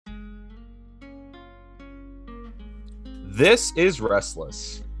This is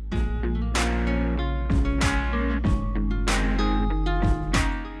Restless.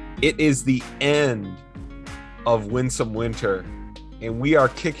 It is the end of Winsome Winter, and we are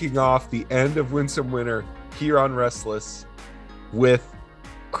kicking off the end of Winsome Winter here on Restless with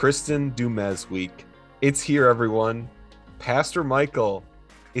Kristen Dumez Week. It's here, everyone. Pastor Michael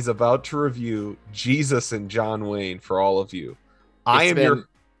is about to review Jesus and John Wayne for all of you.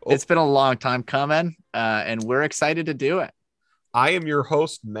 It's been a long time coming, and we're excited to do it. I am your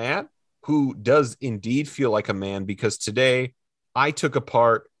host, Matt, who does indeed feel like a man, because today I took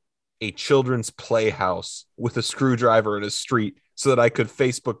apart a children's playhouse with a screwdriver in a street so that I could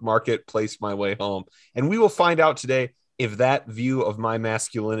Facebook Marketplace my way home. And we will find out today if that view of my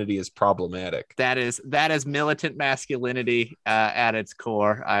masculinity is problematic. That is militant masculinity at its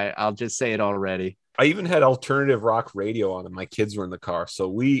core. I'll just say it already. I even had alternative rock radio on and my kids were in the car. So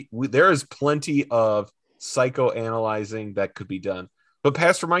we there is plenty of psychoanalyzing that could be done. But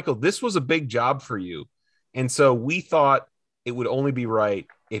Pastor Michael, this was a big job for you. And so we thought it would only be right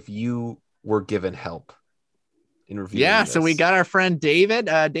if you were given help in reviewing this. So we got our friend David.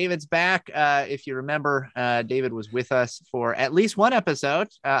 David's back. If you remember, David was with us for at least one episode.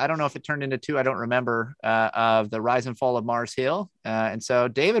 I don't know if it turned into two. I don't remember, of the Rise and Fall of Mars Hill. And so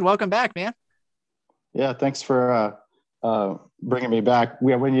David, welcome back, man. Yeah, thanks for bringing me back.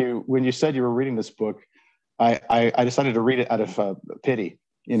 Yeah, when you said you were reading this book, I decided to read it out of pity.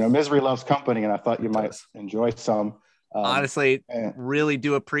 You know, misery loves company, and I thought you might enjoy some. Honestly, really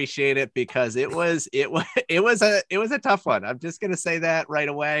do appreciate it, because it was a tough one. I'm just gonna say that right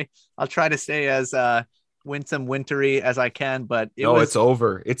away. I'll try to stay as winsome wintry as I can, but it's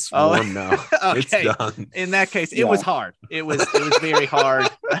over. It's warm now. Okay. It's done. In that case, it was hard. It was very hard.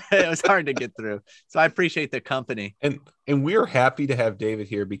 It was hard to get through. So I appreciate the company. And we're happy to have David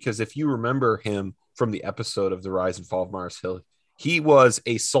here, because if you remember him from the episode of the Rise and Fall of Mars Hill, he was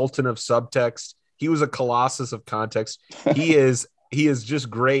a sultan of subtext. He was a colossus of context. He is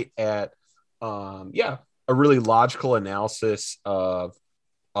just great at a really logical analysis of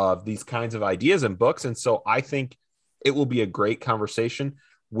these kinds of ideas and books. And so I think it will be a great conversation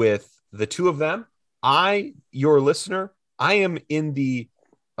with the two of them. Your listener, I am in the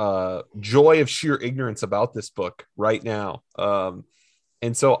joy of sheer ignorance about this book right now.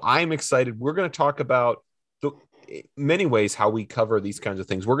 And so I'm excited. We're going to talk about many ways how we cover these kinds of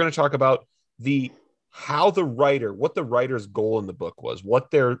things. We're going to talk about what the writer's goal in the book was,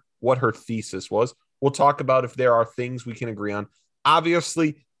 what her thesis was. We'll talk about if there are things we can agree on.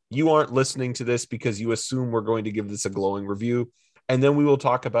 Obviously, you aren't listening to this because you assume we're going to give this a glowing review. And then we will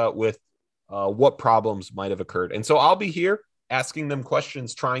talk about what problems might have occurred. And so I'll be here asking them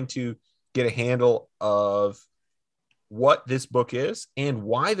questions, trying to get a handle of what this book is and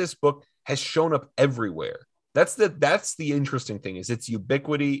why this book has shown up everywhere. That's the interesting thing, is its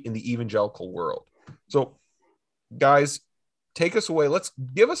ubiquity in the evangelical world. So guys, take us away. Let's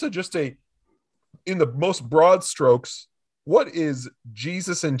give us in the most broad strokes, what is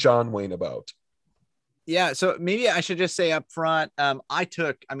Jesus and John Wayne about? Yeah, so maybe I should just say up front, I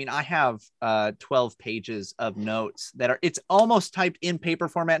have 12 pages of notes it's almost typed in paper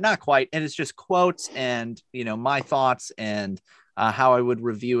format, not quite, and it's just quotes and, my thoughts and how I would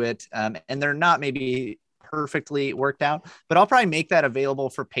review it. And they're not maybe perfectly worked out, but I'll probably make that available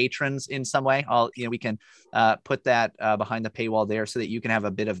for patrons in some way. We can put that behind the paywall there so that you can have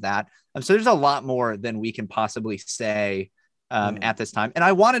a bit of that. So there's a lot more than we can possibly say at this time. And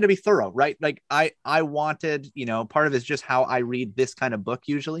I wanted to be thorough, right? Like I wanted, part of it is just how I read this kind of book.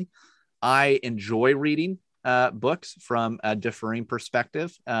 Usually I enjoy reading books from a differing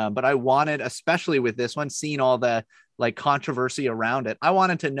perspective. But I wanted, especially with this one, seeing all the controversy around it, I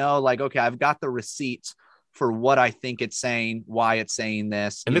wanted to know okay, I've got the receipts for what I think it's saying, why it's saying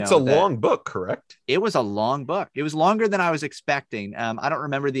this. And it's a long book, correct? It was a long book. It was longer than I was expecting. I don't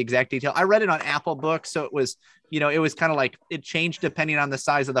remember the exact detail. I read it on Apple Books. So it was, it was kind of it changed depending on the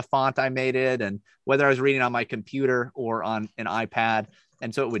size of the font I made it and whether I was reading on my computer or on an iPad.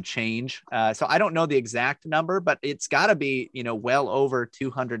 And so it would change. So I don't know the exact number, but it's got to be, well over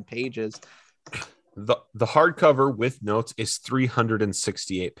 200 pages. The hardcover with notes is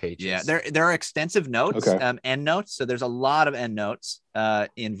 368 pages. Yeah, there are extensive notes, end notes. So there's a lot of end notes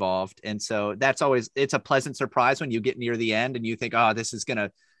involved. And so it's a pleasant surprise when you get near the end and you think, oh, this is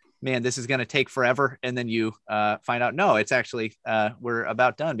going to take forever. And then you find out, no, it's actually, we're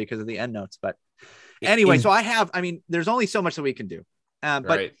about done because of the end notes. But anyway, there's only so much that we can do.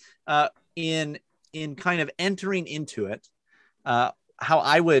 But in kind of entering into it, how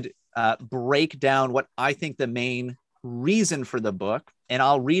I would break down what I think the main reason for the book, and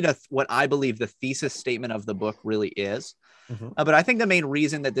I'll read what I believe the thesis statement of the book really is. Mhm. But I think the main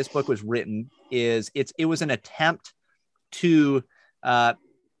reason that this book was written is it was an attempt to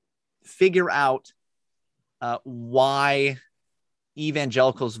figure out why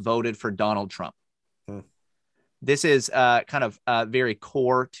evangelicals voted for Donald Trump. This is kind of very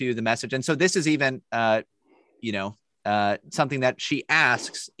core to the message. And so this is even, something that she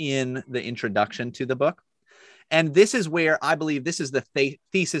asks in the introduction to the book. And this is where I believe this is the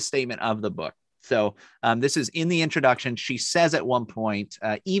thesis statement of the book. So this is in the introduction. She says at one point,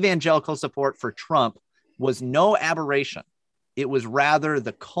 evangelical support for Trump was no aberration. It was rather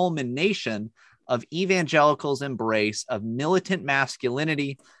the culmination of evangelicals' embrace of militant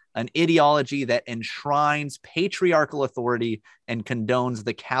masculinity, an ideology that enshrines patriarchal authority and condones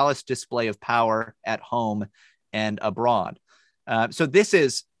the callous display of power at home and abroad. So this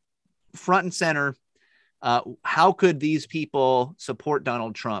is front and center. How could these people support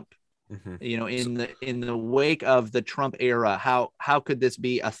Donald Trump? Mm-hmm. In the wake of the Trump era, how could this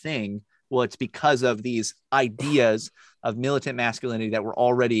be a thing? Well, it's because of these ideas of militant masculinity that were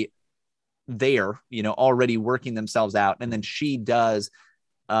already there, already working themselves out. And then she does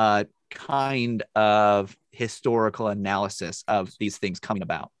kind of historical analysis of these things coming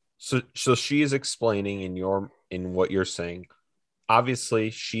about. So she is explaining in what you're saying. Obviously,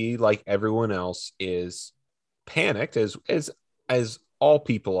 she, like everyone else, is panicked as all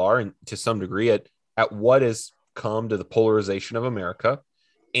people are, and to some degree, at what has come to the polarization of America.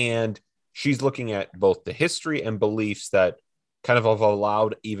 And she's looking at both the history and beliefs that kind of have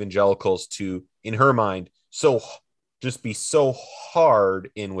allowed evangelicals to, in her mind, just be so hard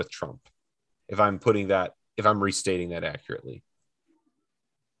in with Trump. If I'm restating that accurately.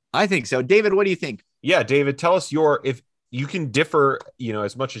 I think so. David, what do you think? Yeah, David, tell us if you can differ,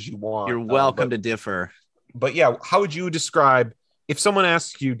 as much as you want. You're welcome to differ. But yeah, how would you describe, if someone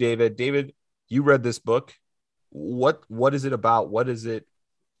asks you, David, you read this book, what is it about? What is it,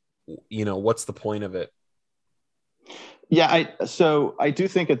 what's the point of it? Yeah, I do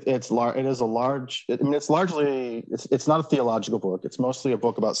think it's largely, it's not a theological book. It's mostly a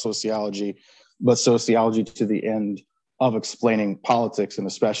book about sociology, but sociology to the end of explaining politics, and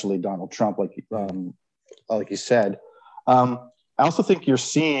especially Donald Trump, like you said. I also think you're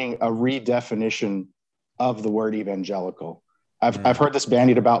seeing a redefinition of the word evangelical. I've heard this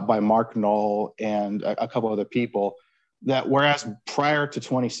bandied about by Mark Knoll and a couple other people, that whereas prior to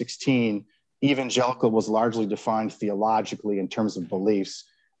 2016, evangelical was largely defined theologically in terms of beliefs,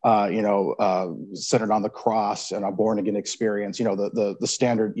 centered on the cross and a born again experience, the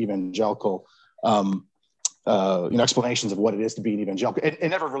standard evangelical explanations of what it is to be an evangelical. It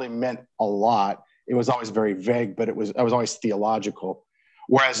never really meant a lot. It was always very vague, but I was always theological.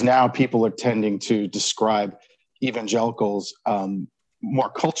 Whereas now people are tending to describe evangelicals more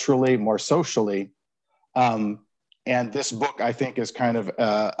culturally, more socially. And this book, I think, is kind of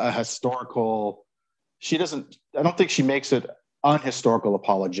a historical. I don't think she makes it unhistorical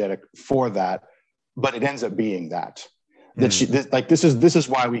apologetic for that, but it ends up being that. This is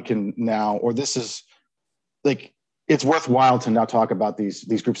why we can now, or this is like, it's worthwhile to now talk about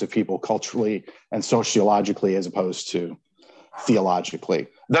these groups of people culturally and sociologically as opposed to theologically.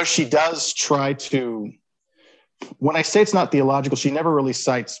 Though she does try to, when I say it's not theological, she never really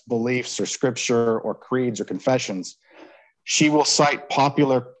cites beliefs or scripture or creeds or confessions. She will cite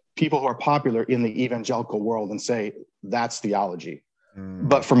people who are popular in the evangelical world and say that's theology.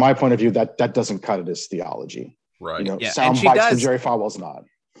 But from my point of view, that doesn't cut it as theology. Right. Sound bites from Jerry Falwell's not.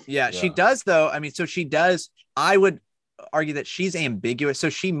 Yeah, she does, though. I mean, so she does. I would argue that she's ambiguous. So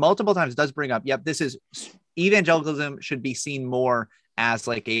she multiple times does bring up, this is evangelicalism should be seen more as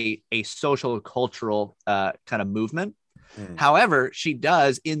like a social cultural kind of movement. However, she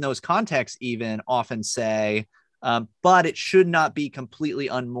does in those contexts even often say, but it should not be completely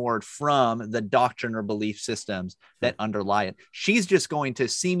unmoored from the doctrine or belief systems that underlie it. She's just going to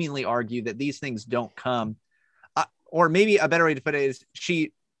seemingly argue that these things don't come, or maybe a better way to put it is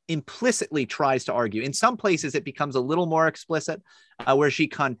she implicitly tries to argue. In some places, it becomes a little more explicit, where she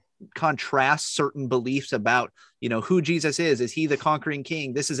contrasts certain beliefs about, who Jesus is. Is he the conquering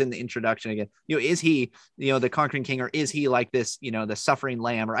king? This is in the introduction again. Is he, the conquering king, or is he like this, the suffering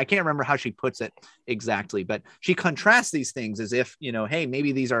lamb? Or I can't remember how she puts it exactly, but she contrasts these things as if, hey,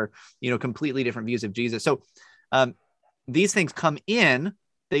 maybe these are, completely different views of Jesus. So these things come in.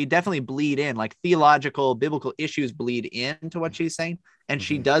 They definitely bleed in, like theological, biblical issues bleed into what she's saying. And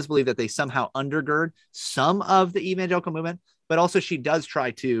she does believe that they somehow undergird some of the evangelical movement, but also she does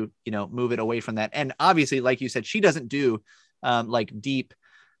try to, move it away from that. And obviously, like you said, she doesn't do like deep,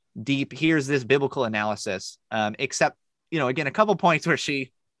 here's this biblical analysis, except, again, a couple points where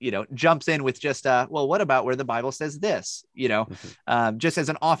she jumps in with just, well, what about where the Bible says this, just as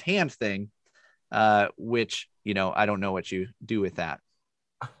an offhand thing, which, I don't know what you do with that.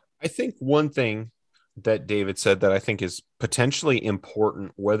 I think one thing that David said that I think is potentially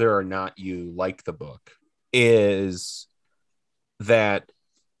important, whether or not you like the book, is that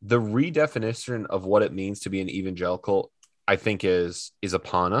the redefinition of what it means to be an evangelical, I think is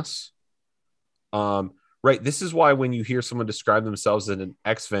upon us. Right. This is why when you hear someone describe themselves as an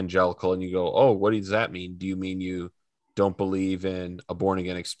ex-evangelical and you go, oh, what does that mean? Do you mean you don't believe in a born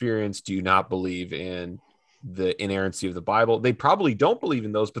again experience? Do you not believe in the inerrancy of the Bible? They probably don't believe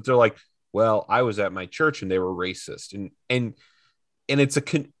in those, but they're like, well, I was at my church and they were racist. And it's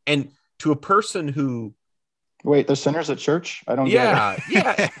and to a person who, wait, the sinners at church? I don't get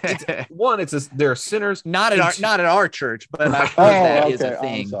it. Yeah. They're sinners. Not at our church, but that is a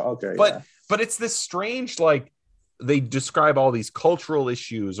thing. But it's this strange, like, they describe all these cultural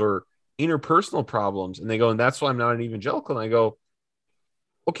issues or interpersonal problems, and they go, and that's why I'm not an evangelical. And I go,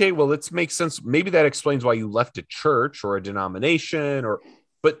 okay, well, let's make sense. Maybe that explains why you left a church or a denomination,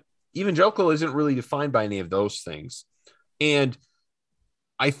 but evangelical isn't really defined by any of those things. And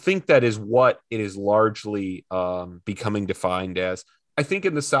I think that is what it is largely becoming defined as. I think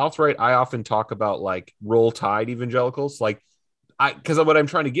in the South, right, I often talk about like roll tide evangelicals, because what I'm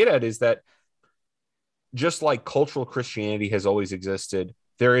trying to get at is that just like cultural Christianity has always existed,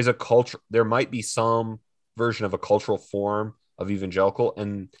 there is a culture, there might be some version of a cultural form of evangelical,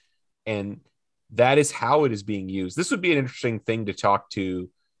 and that is how it is being used. This would be an interesting thing to talk to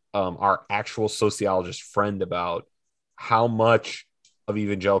our actual sociologist friend about, how much of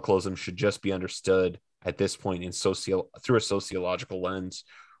evangelicalism should just be understood at this point in through a sociological lens.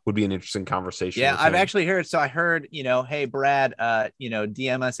 Would be an interesting conversation. Yeah, I've actually heard. So I heard, hey, Brad,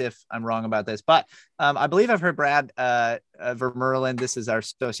 DM us if I'm wrong about this, but I believe I've heard Brad Vermeulen. This is our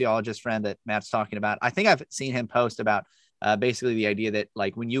sociologist friend that Matt's talking about. I think I've seen him post about basically the idea that,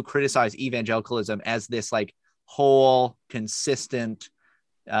 like, when you criticize evangelicalism as this like whole consistent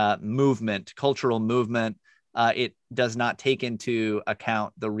cultural movement, it does not take into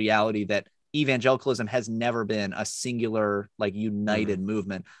account the reality that evangelicalism has never been a singular, like, united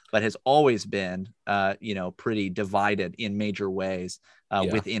movement, but has always been, pretty divided in major ways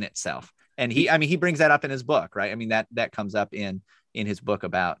within itself. And he brings that up in his book, right? I mean, that comes up in his book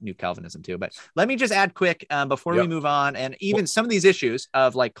about New Calvinism too. But let me just add quick before we move on, and even some of these issues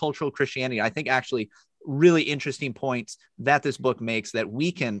of like cultural Christianity, I think actually really interesting points that this book makes that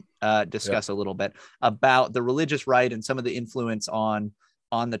we can discuss a little bit about the religious right and some of the influence on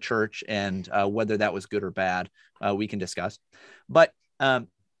the church, and whether that was good or bad, we can discuss. But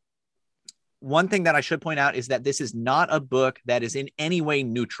one thing that I should point out is that this is not a book that is in any way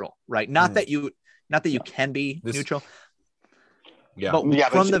neutral, right? Not that you can be neutral. Yeah. But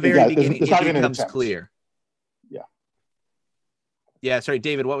from the very beginning, it becomes clear. Yeah. Yeah. Sorry,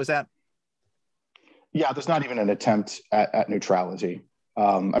 David, what was that? Yeah, there's not even an attempt at neutrality.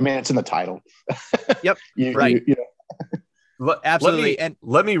 I mean, it's in the title. Yep. Right. Absolutely.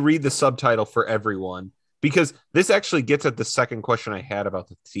 Let me read the subtitle for everyone, because this actually gets at the second question I had about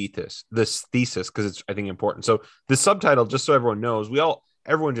this thesis, because it's, I think, important. So the subtitle, just so everyone knows,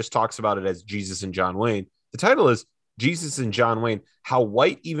 everyone just talks about it as Jesus and John Wayne. The title is Jesus and John Wayne: How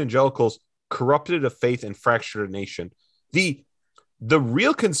White Evangelicals Corrupted a Faith and Fractured a Nation. The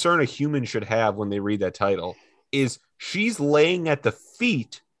real concern a human should have when they read that title is she's laying at the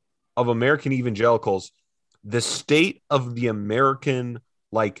feet of American evangelicals the state of the American,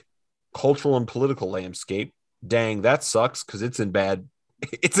 like, cultural and political landscape. Dang, that sucks, because it's in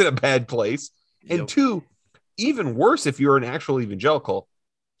a bad place. Yep. And two, even worse, if you're an actual evangelical,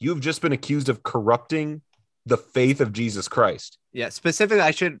 you've just been accused of corrupting the faith of Jesus Christ. Yeah, specifically,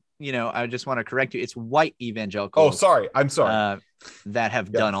 I just want to correct you. It's white evangelicals. Oh, sorry. I'm sorry. That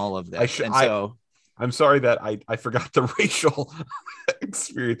have done all of this. I'm sorry that I forgot the racial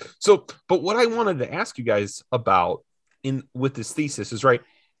experience. So, but what I wanted to ask you guys about with this thesis is, right,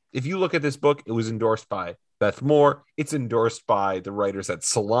 if you look at this book, it was endorsed by Beth Moore. It's endorsed by the writers at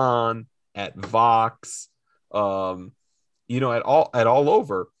Salon, at Vox, at all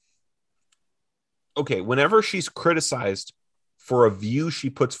over. Okay, whenever she's criticized for a view she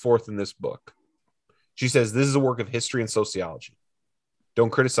puts forth in this book, she says, this is a work of history and sociology. Don't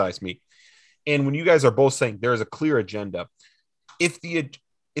criticize me. And when you guys are both saying there is a clear agenda, if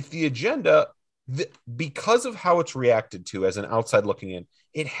the agenda, because of how it's reacted to as an outside looking in,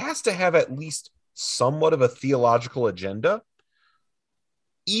 it has to have at least somewhat of a theological agenda,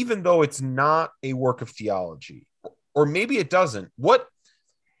 even though it's not a work of theology, or maybe it doesn't. So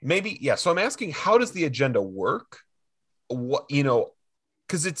I'm asking, how does the agenda work?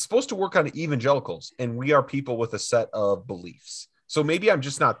 because it's supposed to work on evangelicals, and we are people with a set of beliefs. So maybe I'm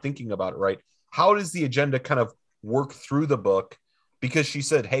just not thinking about it right. How does the agenda kind of work through the book? Because she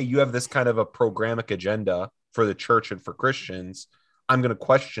said, hey, you have this kind of a programmatic agenda for the church and for Christians. I'm going to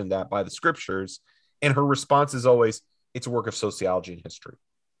question that by the scriptures. And her response is always, it's a work of sociology and history.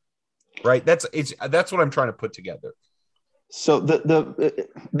 Right? That's what I'm trying to put together. So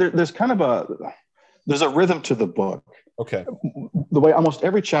there's kind of there's a rhythm to the book. Okay. The way almost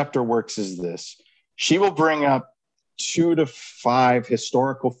every chapter works is this. She will bring up 2 to 5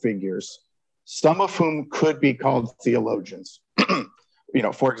 historical figures, some of whom could be called theologians.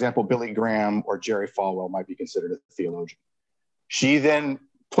 For example, Billy Graham or Jerry Falwell might be considered a theologian. She then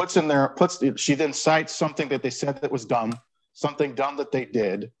she then cites something that they said that was dumb, something dumb that they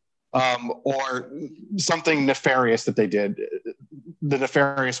did, or something nefarious that they did. The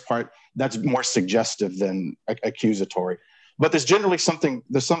nefarious part, that's more suggestive than accusatory. But there's generally something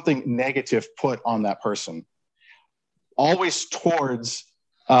negative put on that person, always towards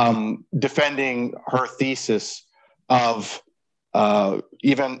defending her thesis of white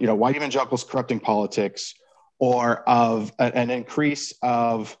evangelicals corrupting politics, or of an increase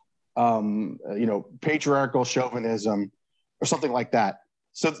of patriarchal chauvinism, or something like that.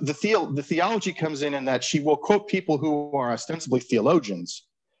 So the theology comes in that she will quote people who are ostensibly theologians,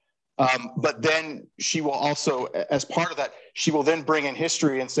 but then she will also, as part of that, she will then bring in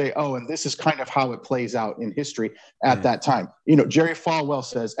history and say, oh, and this is kind of how it plays out in history at that time. Jerry Falwell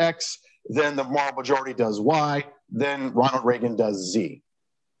says X, then the moral majority does Y, then Ronald Reagan does Z,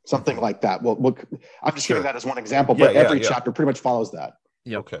 something like that. Well, look, I'm just giving that as one example, but every chapter pretty much follows that.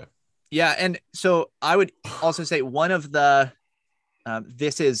 Yep. Okay. Yeah, and so I would also say one of the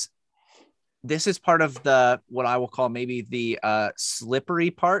this is part of the what I will call maybe the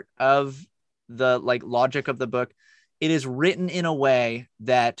slippery part of the logic of the book. It is written in a way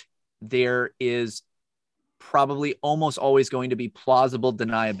that there is probably almost always going to be plausible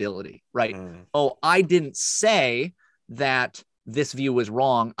deniability, right? Oh, I didn't say that this view was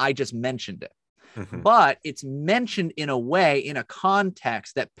wrong. I just mentioned it. But it's mentioned in a way, in a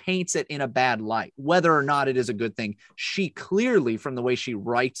context that paints it in a bad light, whether or not it is a good thing. She clearly, from the way she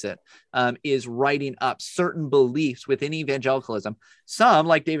writes it, is writing up certain beliefs within evangelicalism. Some,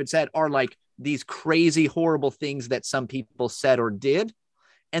 like David said, are like these crazy, horrible things that some people said or did.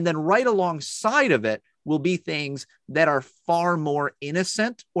 And then right alongside of it will be things that are far more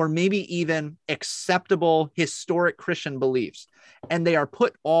innocent or maybe even acceptable historic Christian beliefs. And they are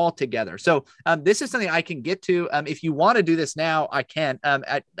put all together. So this is something I can get to. If you want to do this now, I can.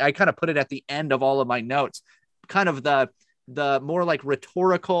 I kind of put it at the end of all of my notes, kind of the more like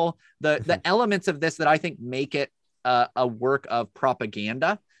rhetorical, the elements of this that I think make it a work of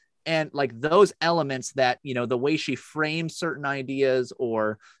propaganda. And like those elements that, the way she frames certain ideas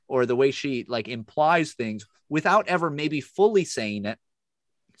or the way she like implies things without ever maybe fully saying it,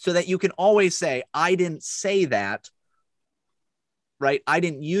 so that you can always say, I didn't say that, right? I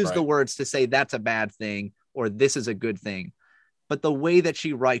didn't use the words to say that's a bad thing or this is a good thing. But the way that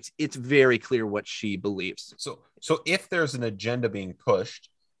she writes, it's very clear what she believes. So if there's an agenda being pushed,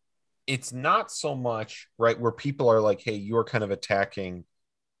 it's not so much, right, where people are like, hey, you're kind of attacking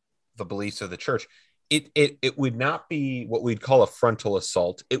the beliefs of the church. It would not be what we'd call a frontal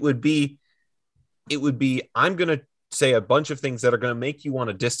assault. It would be I'm going to say a bunch of things that are going to make you want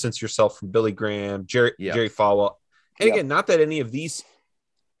to distance yourself from Billy Graham, Jerry Falwell. And again, not that any of these,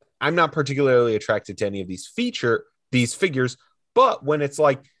 I'm not particularly attracted to any of these figures, but when it's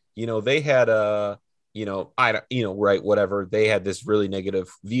like, they had whatever, they had this really negative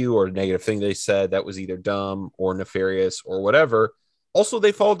view or negative thing they said that was either dumb or nefarious or whatever. Also,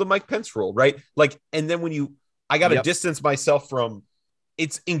 they followed the Mike Pence rule, right? Like, and then I got to distance myself from,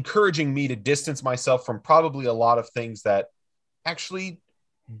 it's encouraging me to distance myself from probably a lot of things that actually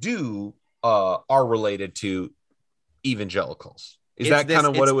are related to evangelicals. Is that kind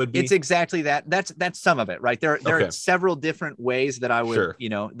of what it would be? It's exactly that. That's some of it, right? There are several different ways that I would,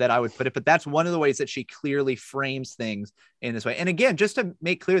 that I would put it, but that's one of the ways that she clearly frames things in this way. And again, just to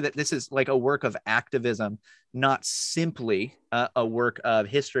make clear that this is like a work of activism, not simply a work of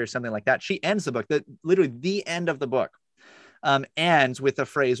history or something like that. She ends the book, literally the end of the book ends with the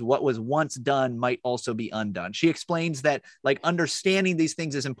phrase, what was once done might also be undone. She explains that like understanding these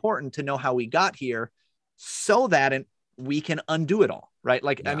things is important to know how we got here so that we can undo it all, right?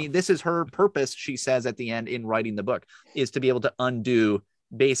 Like, I mean, this is her purpose, she says at the end in writing the book, is to be able to undo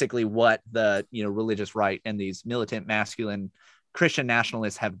basically what the, religious right and these militant masculine Christian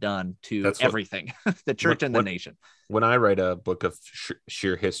nationalists have done to everything, the church and the nation. When I write a book of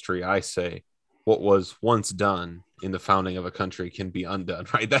sheer history, I say what was once done in the founding of a country can be undone,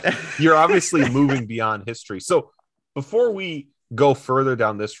 right? That you're obviously moving beyond history. So before we go further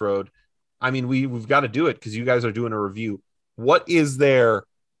down this road, I mean, we've got to do it because you guys are doing a review. What is there?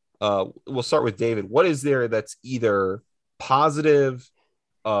 We'll start with David. What is there that's either positive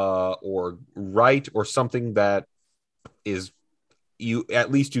or right, or something that is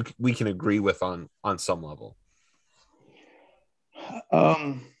we can agree with on some level?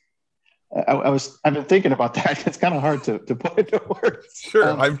 I've been thinking about that. It's kind of hard to put into words.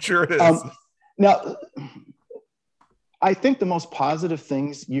 Sure, I'm sure it is. Now, I think the most positive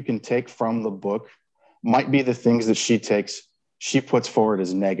things you can take from the book might be the things that she puts forward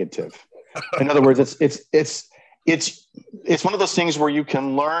as negative. In other words, it's one of those things where you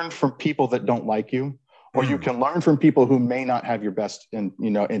can learn from people that don't like you, or you can learn from people who may not have your best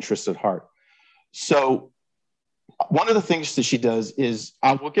interests at heart. So one of the things that she does is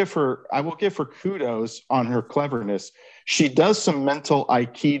I will give her kudos on her cleverness. She does some mental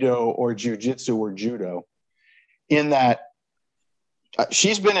aikido or jujitsu or judo, in that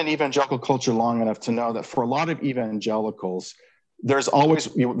she's been in evangelical culture long enough to know that for a lot of evangelicals, there's always,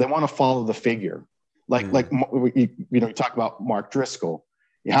 they want to follow the figure. You talk about Mark Driscoll.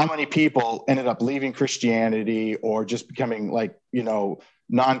 How many people ended up leaving Christianity or just becoming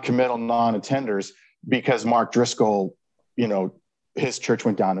non-committal, non-attenders because Mark Driscoll, his church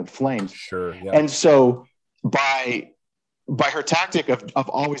went down in flames. Sure. Yeah. And so by her tactic of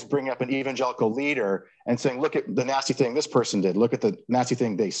always bringing up an evangelical leader and saying, look at the nasty thing this person did, look at the nasty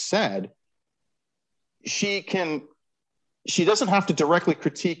thing they said, she doesn't have to directly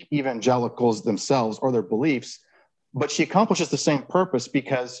critique evangelicals themselves or their beliefs, but she accomplishes the same purpose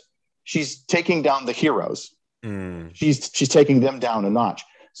because she's taking down the heroes. She's taking them down a notch.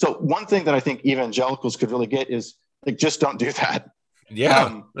 So one thing that I think evangelicals could really get is just don't do that.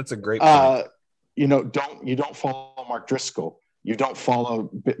 Yeah, that's a great point. You don't follow Mark Driscoll. You don't follow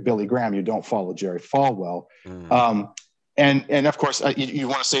Billy Graham. You don't follow Jerry Falwell. And of course, you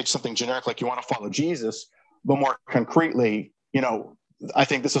want to say something generic, like you want to follow Jesus, but more concretely, I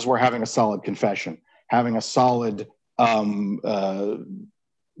think this is where having a solid confession, having a solid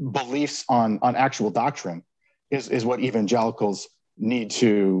beliefs on actual doctrine is what evangelicals need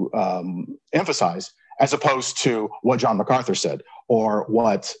to emphasize, as opposed to what John MacArthur said or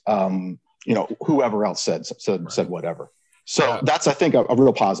what whoever else said whatever. So that's, I think, a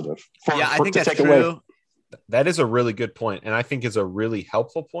real positive. I think that's true. That is a really good point, and I think is a really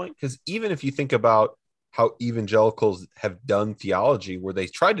helpful point, because even if you think about how evangelicals have done theology, where they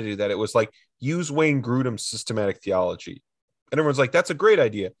tried to do that, it was like, use Wayne Grudem's systematic theology, and everyone's like, that's a great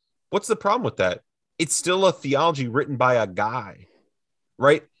idea. What's the problem with that? It's still a theology written by a guy,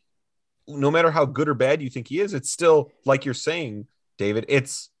 right? No matter how good or bad you think he is, it's still, like you're saying, David,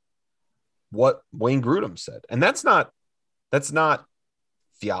 it's what Wayne Grudem said. And that's not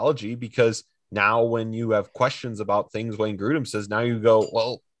theology, because now when you have questions about things Wayne Grudem says, now you go,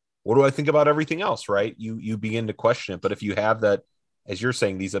 well, what do I think about everything else, right? You begin to question it. But if you have that, as you're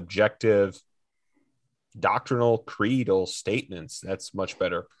saying, these objective doctrinal creedal statements, that's much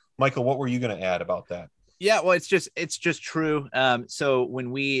better. Michael, what were you going to add about that? Yeah, well, it's just true. So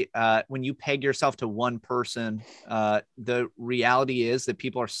when you peg yourself to one person, the reality is that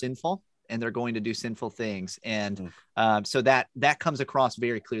people are sinful and they're going to do sinful things. And so that comes across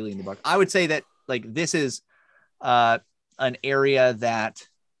very clearly in the book. I would say that this is an area that,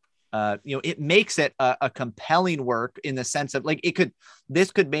 it makes it a compelling work in the sense of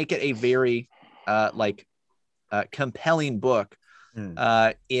this could make it a very compelling book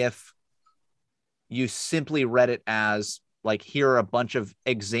if you simply read it as here are a bunch of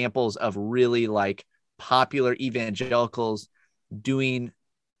examples of really popular evangelicals doing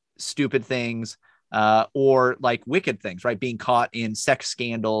stupid things or wicked things, right? Being caught in sex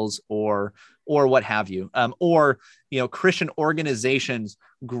scandals or what have you, or Christian organizations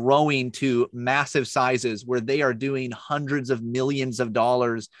growing to massive sizes where they are doing hundreds of millions of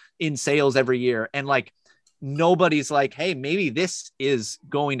dollars in sales every year, and nobody's hey, maybe this is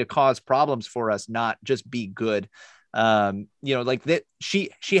going to cause problems for us, not just be good. That she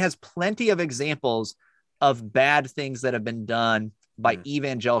has plenty of examples of bad things that have been done by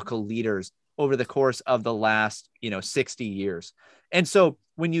evangelical leaders over the course of the last 60 years. And so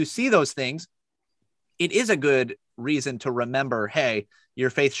when you see those things, it is a good reason to remember, hey, your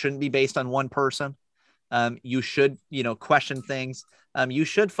faith shouldn't be based on one person. You should, question things. You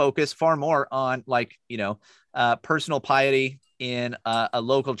should focus far more on personal piety in a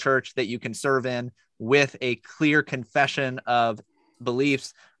local church that you can serve in with a clear confession of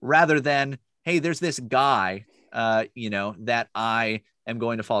beliefs, rather than, hey, there's this guy, that I am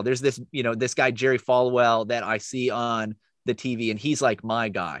going to follow. There's this, this guy, Jerry Falwell, that I see on the TV, and he's like my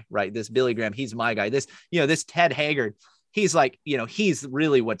guy, right? This Billy Graham, he's my guy. This, this Ted Haggard, he's like, he's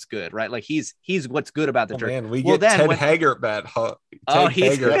really what's good, right? Like he's what's good about the church. Man, we get Ted Haggard back. Ted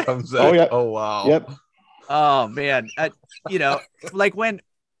Haggard comes out. Oh, yeah. Oh, wow. Yep. Oh man. Like when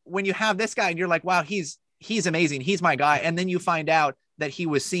you have this guy and you're like, wow, he's amazing. He's my guy. And then you find out that he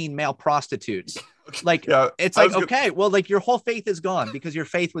was seeing male prostitutes. Like, it's like, okay, well, like your whole faith is gone because your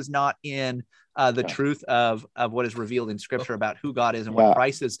faith was not in the truth of what is revealed in scripture about who God is and what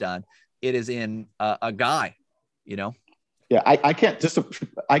Christ has done. It is in a guy, Yeah, I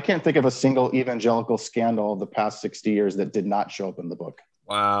can't think of a single evangelical scandal of the past 60 years that did not show up in the book.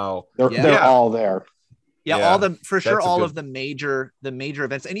 Wow. They're all there. Yeah, all of the major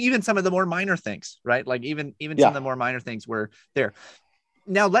events, and even some of the more minor things, right? Like even some of the more minor things were there.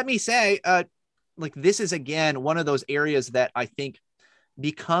 Now, let me say, like this is again one of those areas that I think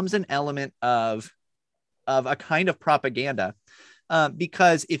becomes an element of a kind of propaganda,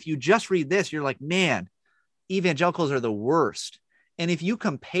 because if you just read this, you're like, man, evangelicals are the worst. And if you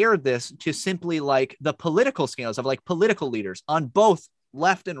compare this to simply like the political scales of like political leaders on both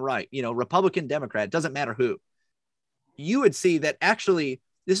left and right, Republican, Democrat, doesn't matter who, you would see that actually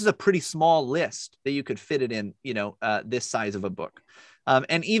this is a pretty small list that you could fit it in, this size of a book.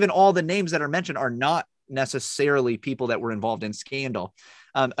 And even all the names that are mentioned are not necessarily people that were involved in scandal.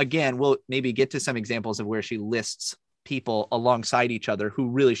 Again, we'll maybe get to some examples of where she lists people alongside each other who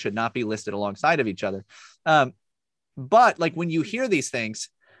really should not be listed alongside of each other. But like when you hear these things,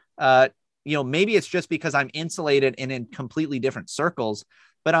 maybe it's just because I'm insulated and in completely different circles,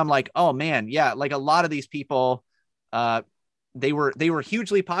 but I'm like, oh man, yeah, like a lot of these people, they were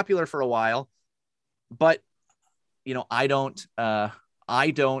hugely popular for a while, but I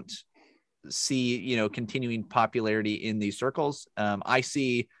don't see, continuing popularity in these circles. I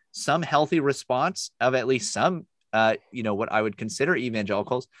see some healthy response of at least some, what I would consider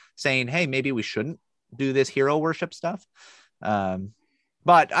evangelicals saying, hey, maybe we shouldn't do this hero worship stuff.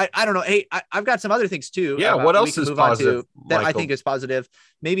 But I don't know. Hey, I've got some other things too. Yeah. What else is positive that I think is positive?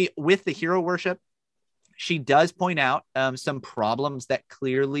 Maybe with the hero worship, she does point out some problems that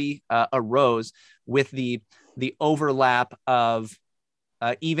clearly arose with the overlap of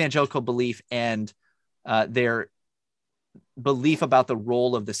evangelical belief and their belief about the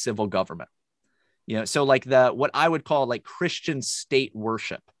role of the civil government. So like what I would call like Christian state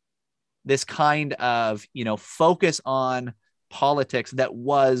worship, this kind of, focus on politics that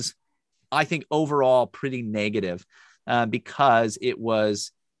was, I think, overall pretty negative because it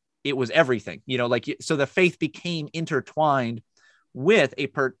was everything, so the faith became intertwined with a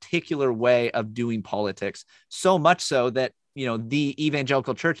particular way of doing politics, so much so that, the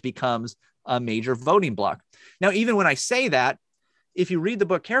evangelical church becomes a major voting bloc. Now, even when I say that, if you read the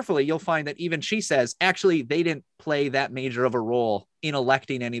book carefully, you'll find that even she says, actually, they didn't play that major of a role in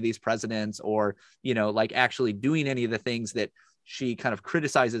electing any of these presidents or, like actually doing any of the things that she kind of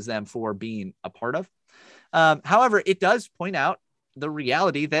criticizes them for being a part of. However, it does point out the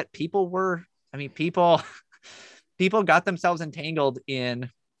reality that people got themselves entangled in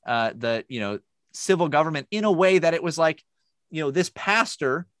the, civil government in a way that it was like, this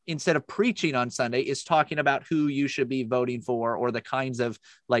pastor, instead of preaching on Sunday, is talking about who you should be voting for or the kinds of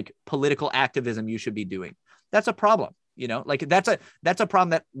like political activism you should be doing. That's a problem, like that's a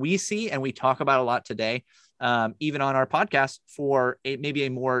problem that we see and we talk about a lot today, even on our podcast for maybe a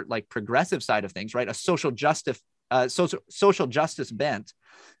more like progressive side of things, right? A social justice bent.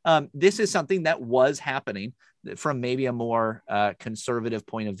 This is something that was happening from maybe a more conservative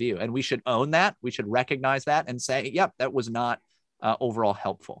point of view. And we should own that. We should recognize that and say, yep, that was not overall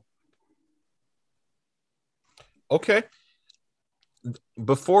helpful. Okay.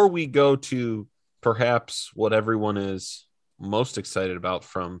 Before we go to perhaps what everyone is most excited about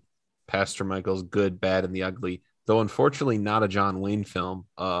from Pastor Michael's Good, Bad, and the Ugly, though unfortunately not a John Wayne film,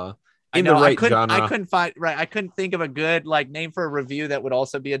 genre. I couldn't think of a good like name for a review that would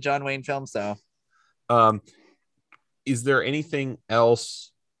also be a John Wayne film. So, is there anything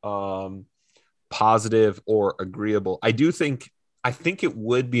else positive or agreeable? I think it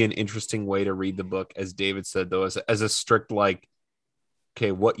would be an interesting way to read the book, as David said, though, as a strict like,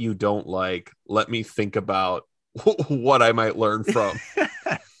 okay, what you don't like, let me think about what I might learn from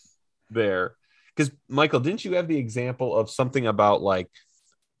there. Because Michael, didn't you have the example of something about like,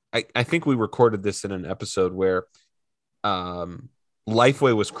 I think we recorded this in an episode where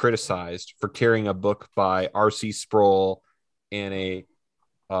Lifeway was criticized for carrying a book by R.C. Sproul and a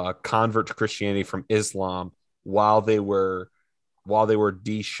convert to Christianity from Islam while they were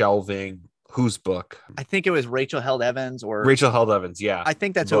de-shelving Whose book? I think it was Rachel Held Evans or Rachel Held Evans. Yeah. I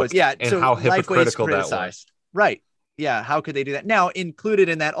think that's who it was. Yeah. And so how Lifeways hypocritical that was. criticized. Right. Yeah. How could they do that? Now, included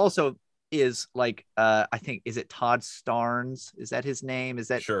in that also is like, I think, is it Todd Starnes? Is that his name? Is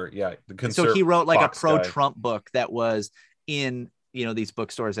that sure? Yeah. So he wrote like Fox a pro-Trump book that was in, these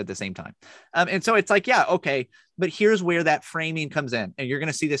bookstores at the same time. And so it's like, yeah, okay. But here's where that framing comes in. And you're going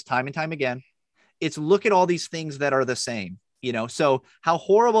to see this time and time again. It's look at all these things that are the same, so how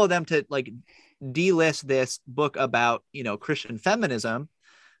horrible of them to like delist this book about, Christian feminism,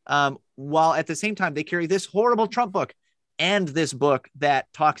 while at the same time they carry this horrible Trump book and this book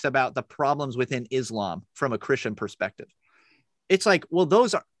that talks about the problems within Islam from a Christian perspective. It's like, well,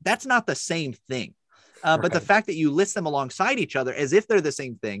 that's not the same thing. But the fact that you list them alongside each other as if they're the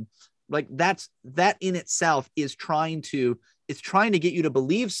same thing, like that in itself is trying to get you to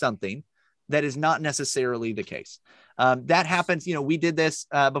believe something that is not necessarily the case. That happens. We did this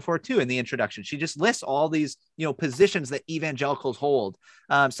before too in the introduction. She just lists all these, positions that evangelicals hold,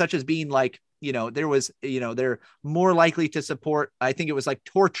 such as being like, they're more likely to support, I think it was like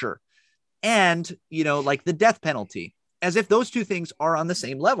torture and, like the death penalty, as if those two things are on the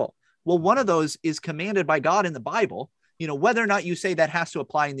same level. Well, one of those is commanded by God in the Bible, whether or not you say that has to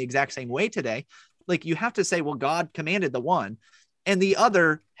apply in the exact same way today, like you have to say, well, God commanded the one and the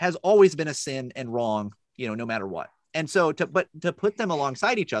other has always been a sin and wrong, no matter what. And so to put them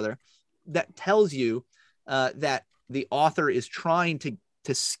alongside each other, that tells you that the author is trying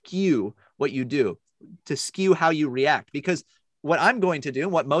to skew what you do, to skew how you react. Because what I'm going to do,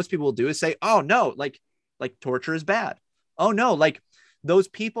 and what most people will do, is say, oh no, like torture is bad. Oh no, like those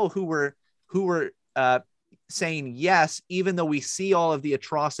people who were saying yes, even though we see all of the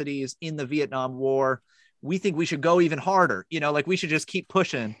atrocities in the Vietnam War, we think we should go even harder. Like we should just keep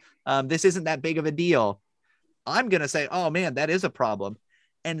pushing. This isn't that big of a deal. I'm going to say, oh man, that is a problem.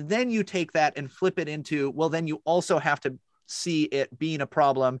 And then you take that and flip it into, well, then you also have to see it being a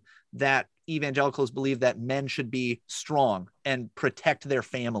problem that evangelicals believe that men should be strong and protect their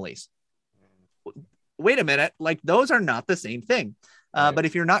families. Wait a minute. Like those are not the same thing. Right. But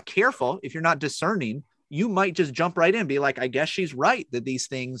if you're not careful, if you're not discerning, you might just jump right in and be like, I guess she's right that these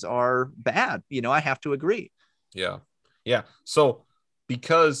things are bad. I have to agree. Yeah. Yeah. So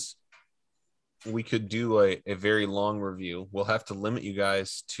because we could do a very long review, we'll have to limit you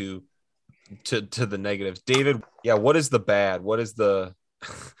guys to the negatives. David, yeah, what is the bad? What is the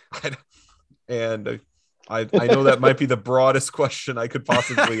and I know that might be the broadest question I could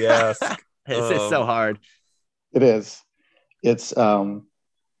possibly ask. It's so hard. It is. It's how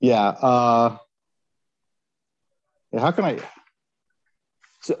can I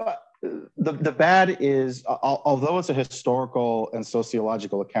so the bad is, although it's a historical and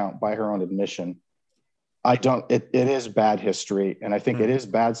sociological account by her own admission, it is bad history, and I think it is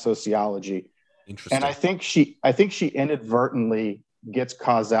bad sociology. Interesting. And I think she inadvertently gets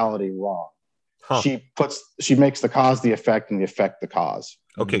causality wrong. Huh. She makes the cause the effect and the effect the cause.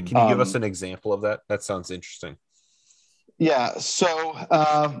 Okay, can you give us an example of that? That sounds interesting. Yeah. So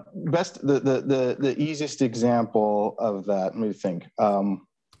the easiest example of that, let me think. I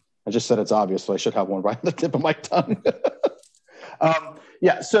just said it's obvious, so I should have one right on the tip of my tongue.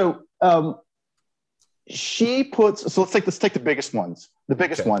 She puts, so let's take the biggest ones. The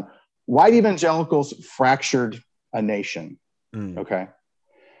biggest one, white evangelicals fractured a nation. Okay.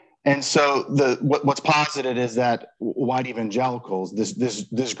 And so what's posited is that white evangelicals,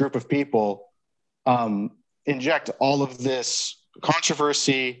 this group of people, inject all of this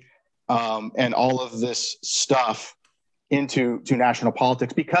controversy and all of this stuff into national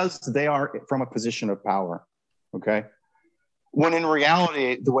politics because they are from a position of power. Okay. When in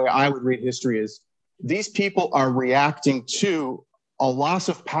reality, the way I would read history is these people are reacting to a loss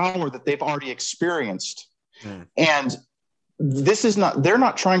of power that they've already experienced. And they're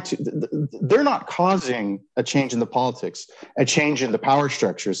not causing a change in the politics, a change in the power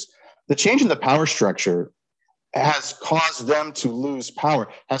structures. The change in the power structure has caused them to lose power,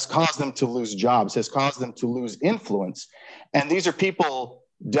 has caused them to lose jobs, has caused them to lose influence. And these are people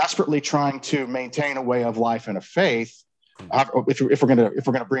desperately trying to maintain a way of life and a faith. If we're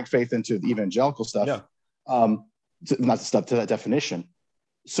gonna bring faith into the evangelical stuff, not the stuff to that definition.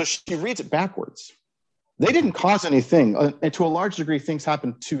 So she reads it backwards. They didn't cause anything, and to a large degree, things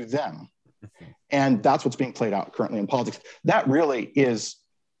happened to them, and that's what's being played out currently in politics. That really is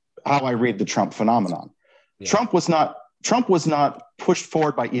how I read the Trump phenomenon. Yeah. Trump was not pushed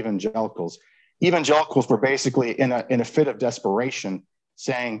forward by evangelicals. Evangelicals were basically in a fit of desperation,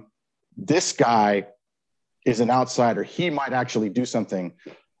 saying, "This guy is an outsider. He might actually do something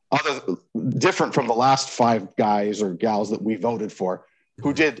different from the last 5 guys or gals that we voted for."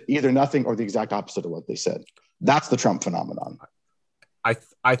 who did either nothing or the exact opposite of what they said. That's the Trump phenomenon.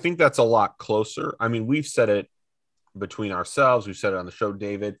 I think that's a lot closer. I mean, we've said it between ourselves. We've said it on the show,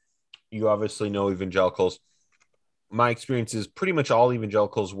 David. You obviously know evangelicals. My experience is pretty much all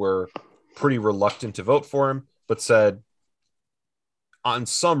evangelicals were pretty reluctant to vote for him, but said on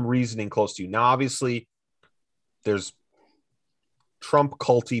some reasoning close to you. Now, obviously, there's Trump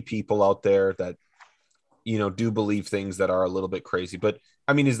culty people out there that, you know, do believe things that are a little bit crazy. But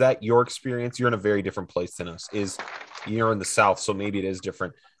I mean, is that your experience? You're in a very different place than us. You're in the South, so maybe it is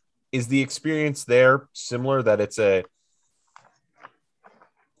different. Is the experience there similar, that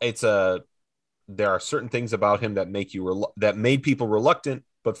there are certain things about him that that made people reluctant,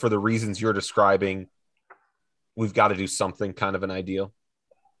 but for the reasons you're describing, we've got to do something, kind of an ideal?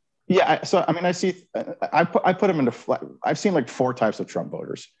 Yeah. So, I mean, I put them into, I've seen like 4 types of Trump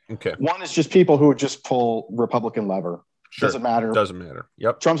voters. Okay. One is just people who just pull Republican lever. Sure. Doesn't matter. Doesn't matter.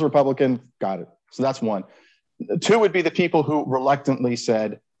 Yep. Trump's a Republican. Got it. So that's one. 2 would be the people who reluctantly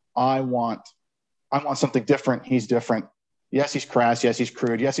said, I want something different. He's different. Yes, he's crass. Yes, he's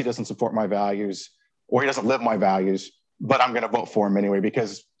crude. Yes, he doesn't support my values, or he doesn't live my values, but I'm going to vote for him anyway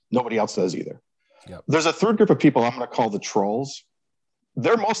because nobody else does either. Yep. There's a third group of people I'm going to call the trolls.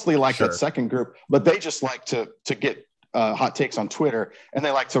 They're mostly like that second group, but they just like to get hot takes on Twitter, and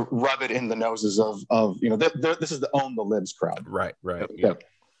they like to rub it in the noses of you know, this is the own the libs crowd. Right. Okay. Yep.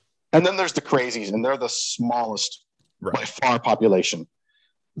 And then there's the crazies, and they're the smallest by far population.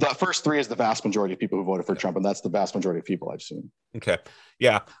 The first 3 is the vast majority of people who voted for Trump, and that's the vast majority of people I've seen. Okay.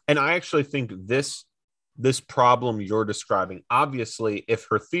 Yeah. And I actually think this problem you're describing, obviously, if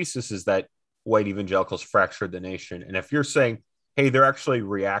her thesis is that white evangelicals fractured the nation, and if you're saying, hey, they're actually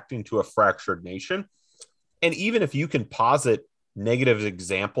reacting to a fractured nation, and even if you can posit negative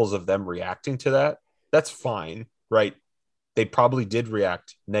examples of them reacting to that, that's fine, right? They probably did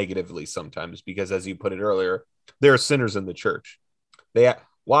react negatively sometimes because, as you put it earlier, there are sinners in the church.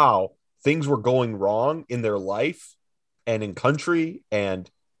 Things were going wrong in their life and in country and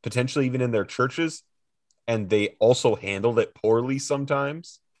potentially even in their churches, and they also handled it poorly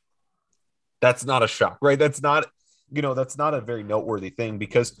sometimes. That's not a shock, right? That's not a very noteworthy thing,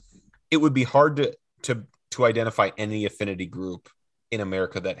 because it would be hard to identify any affinity group in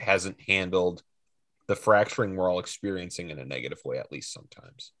America that hasn't handled the fracturing we're all experiencing in a negative way, at least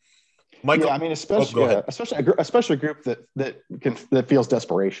sometimes. Michael, yeah, I mean, especially a group that feels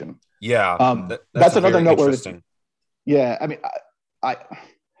desperation. Yeah, that's another note. Interesting. Yeah, I mean,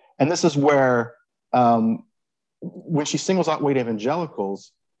 and this is where when she singles out white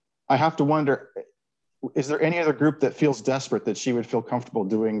evangelicals, I have to wonder: is there any other group that feels desperate that she would feel comfortable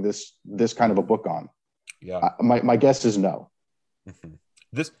doing this kind of a book on? Yeah, my guess is no. Mm-hmm.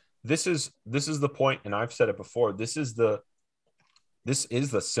 This is the point, and I've said it before. This is the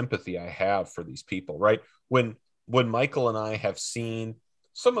sympathy I have for these people, right? When Michael and I have seen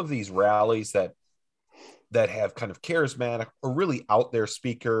some of these rallies that have kind of charismatic or really out there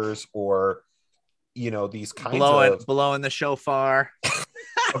speakers, or, you know, these kinds of blowing the shofar,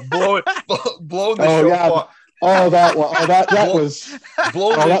 blowing the shofar. Yeah. That was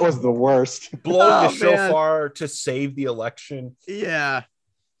the worst. Blowing the shofar to save the election. Yeah.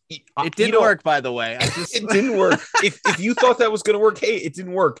 It didn't work, by the way. It didn't work. If you thought that was going to work, hey, it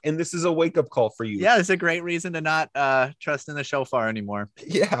didn't work. And this is a wake-up call for you. Yeah, it's a great reason to not trust in the shofar anymore.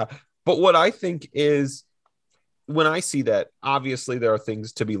 Yeah. But what I think is, when I see that, obviously there are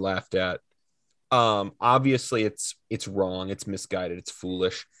things to be laughed at. Obviously it's wrong. It's misguided. It's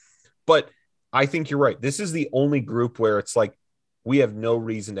foolish. But I think you're right. This is the only group where it's like, we have no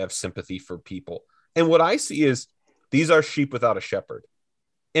reason to have sympathy for people. And what I see is, these are sheep without a shepherd.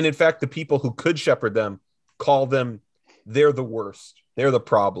 And in fact, the people who could shepherd them call them, they're the worst. They're the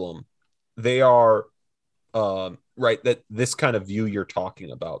problem. They are, right, that this kind of view you're talking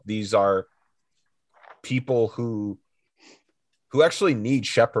about. These are people who actually need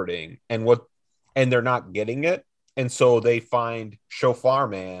shepherding, and they're not getting it. And so they find Shofar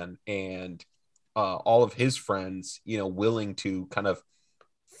Man and all of his friends, you know, willing to kind of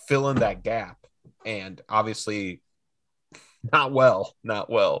fill in that gap. And obviously, Not well.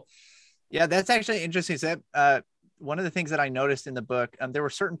 Yeah, that's actually interesting. So one of the things that I noticed in the book, there were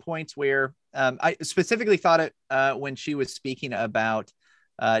certain points where I specifically thought it when she was speaking about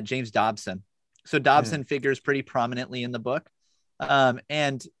James Dobson. So Dobson figures pretty prominently in the book.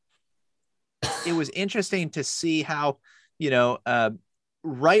 And it was interesting to see how, you know,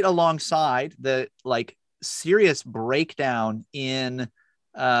 right alongside the like serious breakdown in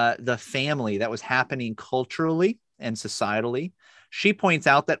the family that was happening culturally and societally, she points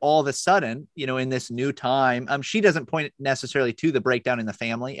out that all of a sudden, in this new time, she doesn't point necessarily to the breakdown in the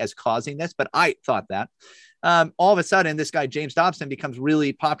family as causing this, but I thought that all of a sudden this guy, James Dobson, becomes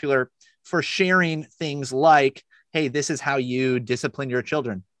really popular for sharing things like, hey, this is how you discipline your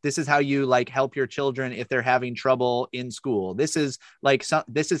children. This is how you help your children if they're having trouble in school. This is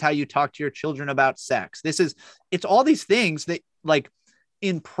this is how you talk to your children about sex. It's all these things that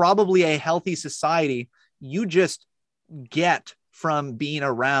in probably a healthy society, you just get from being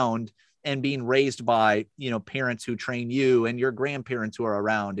around and being raised by, parents who train you and your grandparents who are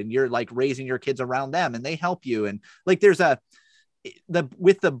around, and you're raising your kids around them and they help you. And there's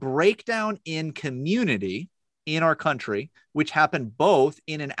with the breakdown in community in our country, which happened both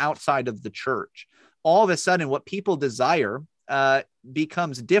in and outside of the church, all of a sudden what people desire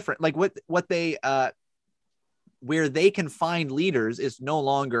becomes different. What they where they can find leaders is no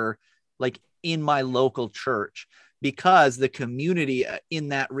longer in my local church, because the community in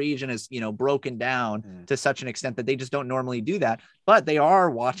that region is, broken down to such an extent that they just don't normally do that, but they are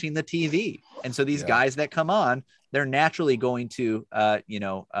watching the TV. And so these guys that come on, they're naturally going to,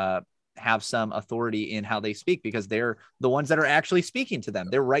 have some authority in how they speak, because they're the ones that are actually speaking to them.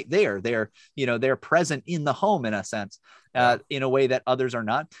 They're right there. They're present in the home in a sense, in a way that others are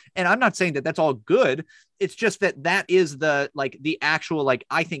not. And I'm not saying that that's all good. It's just that is the actual,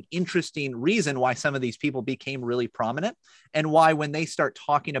 I think, interesting reason why some of these people became really prominent, and why when they start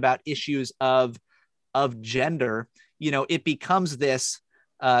talking about issues of gender, it becomes this,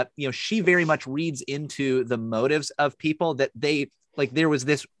 she very much reads into the motives of people, that there was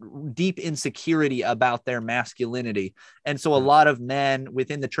this deep insecurity about their masculinity. And so a lot of men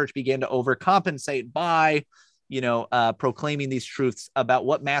within the church began to overcompensate by, proclaiming these truths about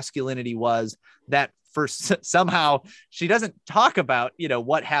what masculinity was, that somehow she doesn't talk about,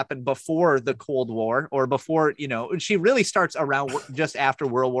 what happened before the Cold War, or before, she really starts around just after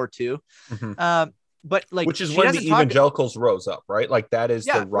World War II. But which is when the evangelicals rose up, right? That is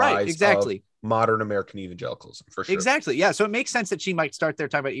the rise of modern American evangelicalism, for sure. Exactly. Yeah. So it makes sense that she might start there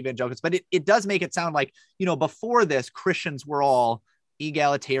talking about evangelicals, but it does make it sound like, before this, Christians were all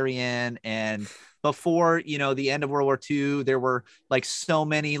egalitarian, and before, the end of World War II, there were so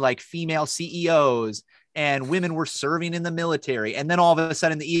many female CEOs, and women were serving in the military. And then all of a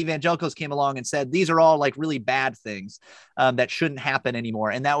sudden the evangelicals came along and said, these are all really bad things that shouldn't happen anymore.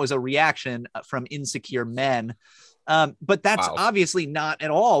 And that was a reaction from insecure men. But that's obviously not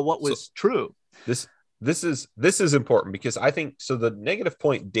at all what was true. This is important, because I think so. The negative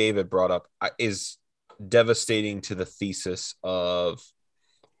point David brought up is devastating to the thesis of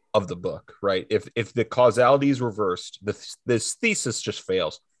the book, right? If the causality is reversed, this thesis just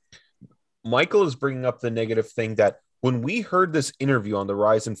fails. Michael is bringing up the negative thing that when we heard this interview on the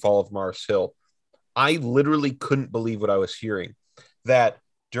rise and fall of Mars Hill, I literally couldn't believe what I was hearing. That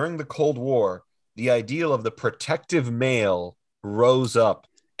during the Cold War, the ideal of the protective male rose up.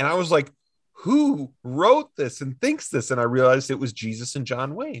 And I was like, who wrote this and thinks this? And I realized it was Jesus and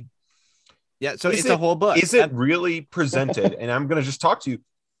John Wayne. Yeah, so it's a whole book. Is it really presented? And I'm going to just talk to you.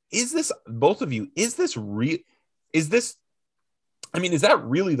 Is this, both of you, is this real? Is that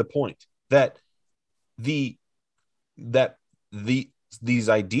really the point? That these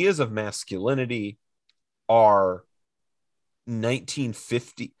ideas of masculinity are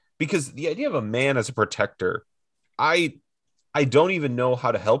 1950, because the idea of a man as a protector, I don't even know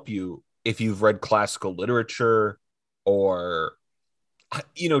how to help you if you've read classical literature, or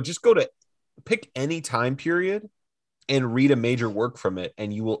just go to pick any time period and read a major work from it,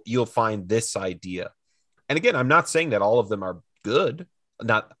 and you'll find this idea. And again, I'm not saying that all of them are good,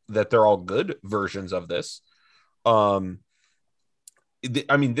 not that they're all good versions of this.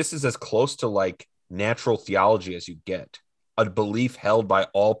 This is as close to natural theology as you get, a belief held by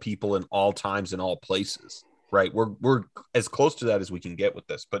all people in all times and all places, right? We're as close to that as we can get with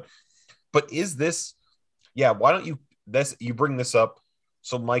this. But is this, why don't you bring this up?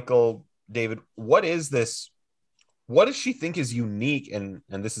 So Michael, David, what is this? What does she think is unique? And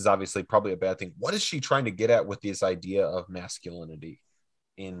this is obviously probably a bad thing. What is she trying to get at with this idea of masculinity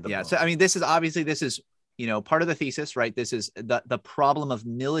in the book? So this is part of the thesis, right? This is the problem of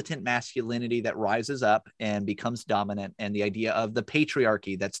militant masculinity that rises up and becomes dominant, and the idea of the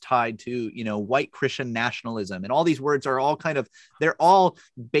patriarchy that's tied to, white Christian nationalism. And all these words are all they're all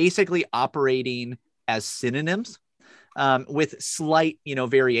basically operating as synonyms, with slight,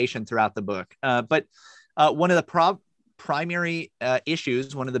 variation throughout the book. But one of the primary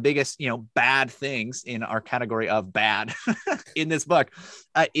issues, one of the biggest, bad things in our category of bad in this book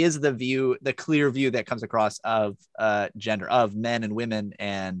is the clear view that comes across of gender, of men and women,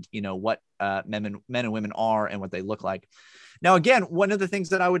 and what men and women are and what they look like. Now, again, one of the things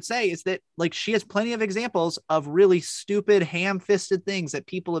that I would say is that like she has plenty of examples of really stupid, ham-fisted things that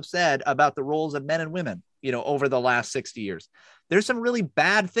people have said about the roles of men and women, you know, over the last 60 years. There's some really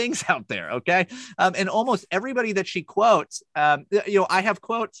bad things out there. Okay. And almost everybody that she quotes, you know, I have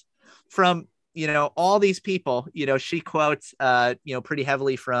quotes from, you know, all these people. You know, she quotes, you know, pretty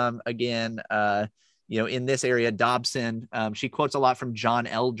heavily from, again, you know, in this area, Dobson. She quotes a lot from John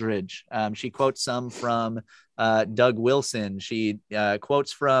Eldridge. She quotes some from Doug Wilson. She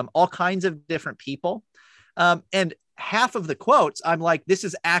quotes from all kinds of different people. And half of the quotes, I'm like, this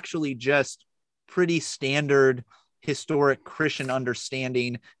is actually just pretty standard historic Christian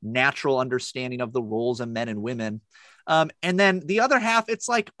understanding, natural understanding of the roles of men and women. And then the other half, it's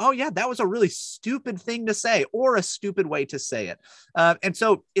like, oh yeah, that was a really stupid thing to say, or a stupid way to say it. And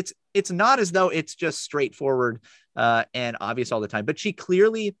so it's not as though it's just straightforward and obvious all the time, but she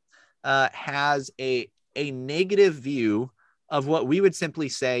clearly has a negative view of what we would simply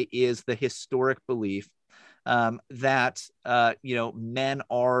say is the historic belief that, you know, men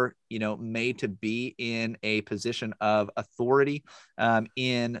are, you know, made to be in a position of authority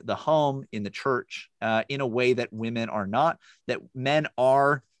in the home, in the church, in a way that women are not, that men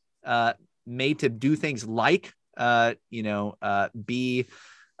are made to do things like, you know, be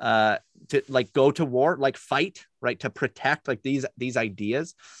to like go to war, like fight, right, to protect, like these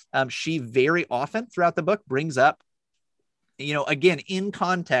ideas. She very often throughout the book brings up, you know, again, in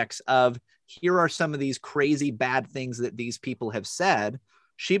context of here are some of these crazy bad things that these people have said.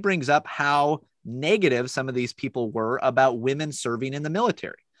 She brings up how negative some of these people were about women serving in the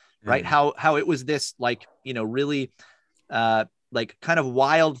military, right? How it was this like, you know, really like kind of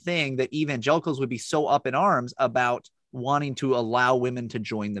wild thing that evangelicals would be so up in arms about wanting to allow women to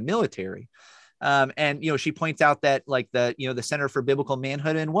join the military. And, you know, she points out that like the, you know, the Center for Biblical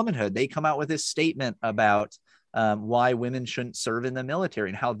Manhood and Womanhood, they come out with this statement about why women shouldn't serve in the military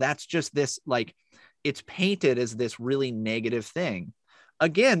and how that's just this, like, it's painted as this really negative thing.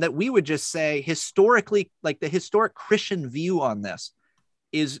 Again, that we would just say historically, like the historic Christian view on this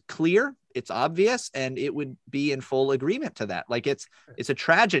is clear, it's obvious, and it would be in full agreement to that. Like it's a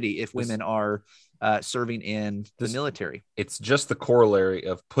tragedy if women are serving in the military. It's just the corollary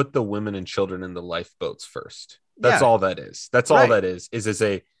of put the women and children in the lifeboats first. That's all that is. That's all that is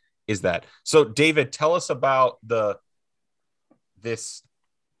that. So David, tell us about this,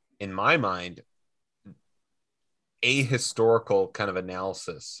 in my mind, ahistorical kind of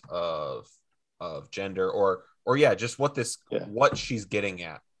analysis of gender or just what she's getting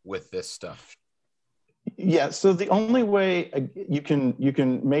at with this stuff. Yeah. So the only way you can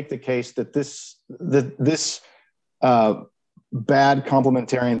make the case that this bad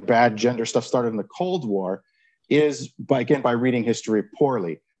complementarian, bad gender stuff started in the Cold War is by reading history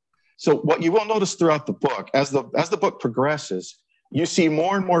poorly. So what you will notice throughout the book, as the book progresses, you see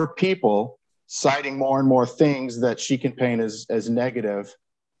more and more people citing more and more things that she can paint as negative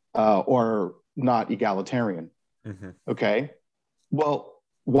or not egalitarian. Mm-hmm. Okay. Well,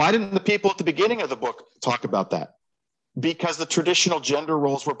 why didn't the people at the beginning of the book talk about that? Because the traditional gender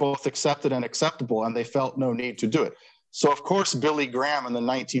roles were both accepted and acceptable, and they felt no need to do it. So, of course, Billy Graham in the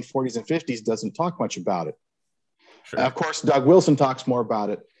 1940s and 50s doesn't talk much about it. Sure. Of course, Doug Wilson talks more about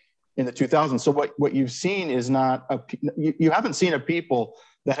it in the 2000s. So what you've seen is not you haven't seen a people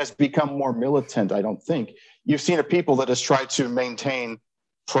that has become more militant, I don't think. You've seen a people that has tried to maintain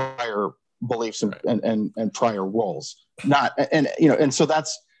prior beliefs and prior roles. And so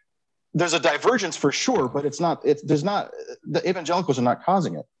there's a divergence for sure, but the evangelicals are not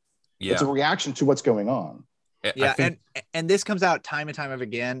causing it. Yeah. It's a reaction to what's going on. Yeah. And this comes out time and time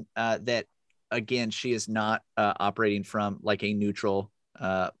again, that again, she is not operating from like a neutral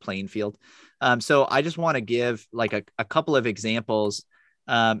playing field. So I just want to give like a couple of examples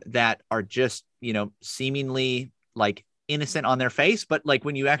that are just, you know, seemingly like innocent on their face, but like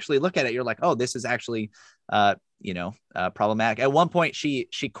when you actually look at it, you're like, oh, this is actually problematic. At one point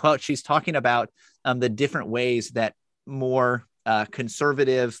she's talking about the different ways that more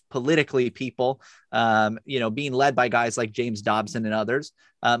conservative politically people, being led by guys like James Dobson and others,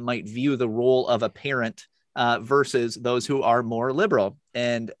 might view the role of a parent versus those who are more liberal.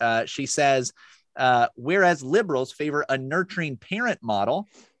 And she says, whereas liberals favor a nurturing parent model,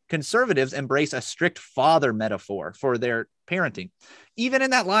 conservatives embrace a strict father metaphor for their parenting. Even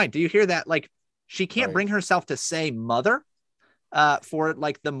in that line, do you hear that? Like she can't bring herself to say mother for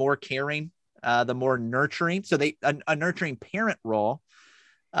like the more caring, the more nurturing. So a nurturing parent role.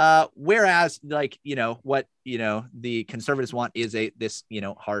 Whereas like, what, the conservatives want is this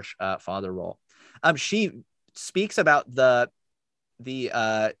harsh father role. She speaks about the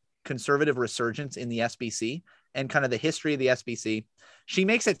conservative resurgence in the SBC and kind of the history of the SBC. She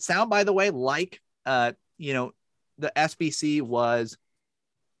makes it sound, by the way, like, you know, the SBC was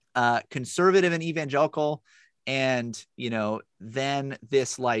conservative and evangelical. And, you know, then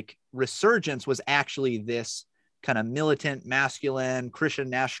this like resurgence was actually this kind of militant, masculine, Christian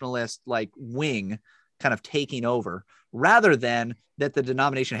nationalist like wing kind of taking over, rather than that the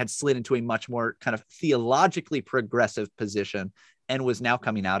denomination had slid into a much more kind of theologically progressive position and was now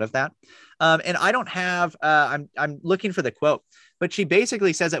coming out of that. And I don't have, I'm looking for the quote, but she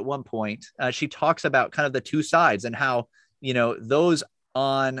basically says at one point, she talks about kind of the two sides and how, you know, those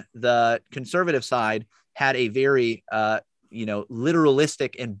on the conservative side had a very, you know,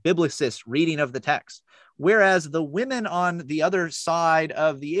 literalistic and biblicist reading of the text, whereas the women on the other side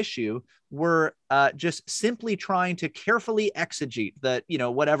of the issue were just simply trying to carefully exegete the, you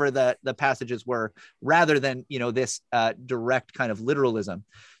know, whatever the passages were, rather than, you know, this direct kind of literalism.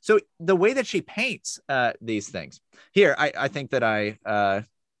 So the way that she paints these things here, I think that I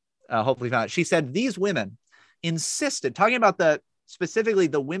hopefully found it. She said, these women insisted, talking about specifically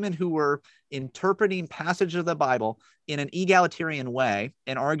the women who were interpreting passages of the Bible in an egalitarian way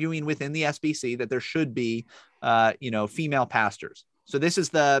and arguing within the SBC that there should be, you know, female pastors. So this is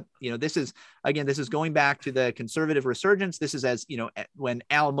this is going back to the conservative resurgence. This is, as you know, when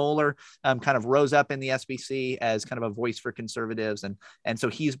Al Mohler kind of rose up in the SBC as kind of a voice for conservatives. And so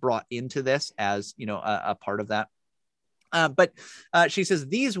he's brought into this as, you know, a part of that. But she says,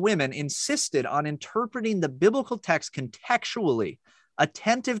 these women insisted on interpreting the biblical text contextually,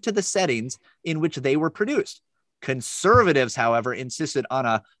 attentive to the settings in which they were produced. Conservatives, however, insisted on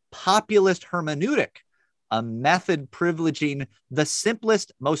a populist hermeneutic, a method privileging the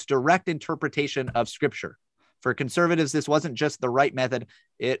simplest, most direct interpretation of Scripture. For conservatives, this wasn't just the right method,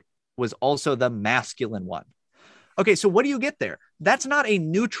 it was also the masculine one. Okay, so what do you get there? That's not a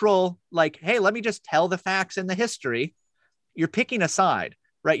neutral, like, hey, let me just tell the facts and the history. You're picking a side,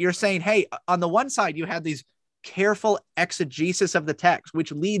 right? You're saying, hey, on the one side, you have these careful exegesis of the text,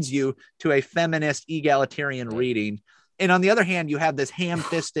 which leads you to a feminist egalitarian reading. And on the other hand, you have this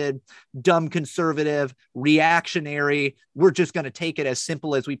ham-fisted, dumb conservative, reactionary, we're just going to take it as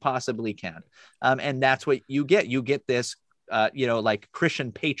simple as we possibly can. And that's what you get. You get this, you know, like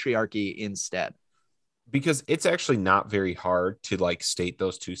Christian patriarchy instead. Because it's actually not very hard to like state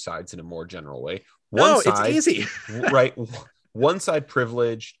those two sides in a more general way. It's easy. Right. One side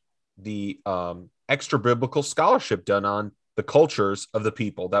privileged the extra biblical scholarship done on the cultures of the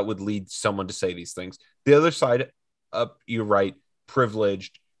people that would lead someone to say these things. The other side, you're right,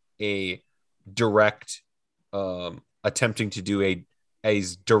 privileged a direct, attempting to do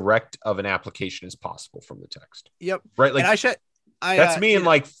as direct of an application as possible from the text. Yep. Right. Like that's me in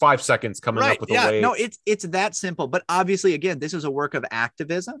like 5 seconds coming up with a way. No, it's that simple. But obviously, again, this is a work of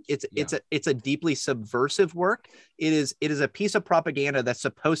activism. It's a deeply subversive work. It is a piece of propaganda that's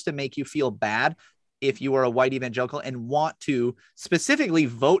supposed to make you feel bad if you are a white evangelical and want to specifically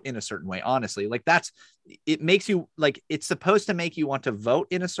vote in a certain way. Honestly, like it makes you like, it's supposed to make you want to vote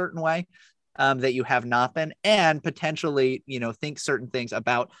in a certain way that you have not been, and potentially, you know, think certain things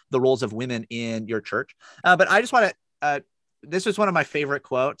about the roles of women in your church. But I just want to, this was one of my favorite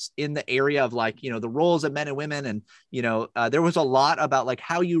quotes in the area of like, you know, the roles of men and women. And, you know, there was a lot about like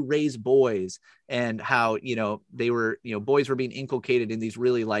how you raise boys and how, you know, they were, you know, boys were being inculcated in these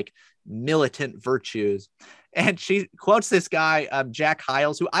really like militant virtues. And she quotes this guy, Jack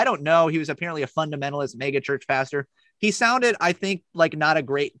Hyles, who I don't know. He was apparently a fundamentalist mega church pastor. He sounded, I think, like not a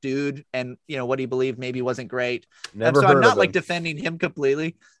great dude. And, you know, what he believed maybe wasn't great. So I'm not like defending him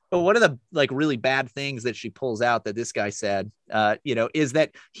completely. But one of the like really bad things that she pulls out that this guy said, you know, is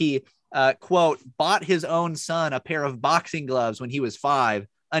that he, quote, bought his own son a pair of boxing gloves when he was 5,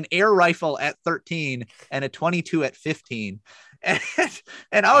 an air rifle at 13, and a 22 at 15.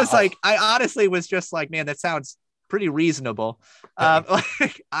 And I was like, I honestly was just like, man, that sounds pretty reasonable.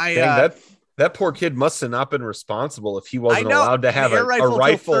 That poor kid must have not been responsible if he wasn't allowed to have a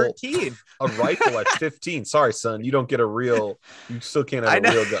rifle at 15. Sorry, son, you don't get you still can't have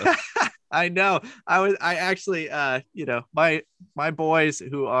a real gun. I know. I actually, you know, my boys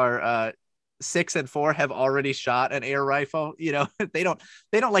who are 6 and 4 have already shot an air rifle. You know, they don't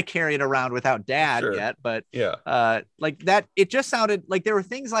like carry it around without dad yet, but yeah, like that, it just sounded like there were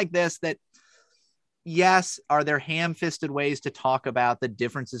things like this that, yes, are there ham-fisted ways to talk about the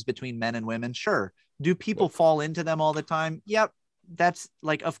differences between men and women? Sure. Do people fall into them all the time? Yep. That's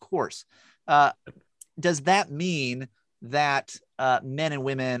like, of course. Does that mean that men and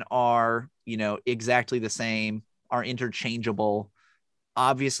women are, you know, exactly the same, are interchangeable?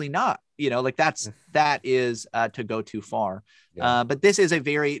 Obviously not. You know, like that is to go too far. Yeah. But this is a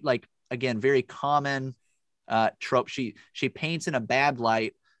very, like, again, very common trope. She paints in a bad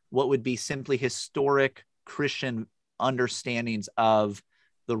light what would be simply historic Christian understandings of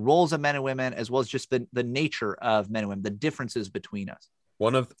the roles of men and women, as well as just the nature of men and women, the differences between us.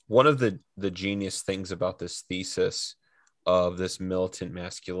 One of the genius things about this thesis of this militant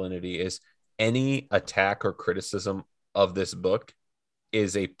masculinity is any attack or criticism of this book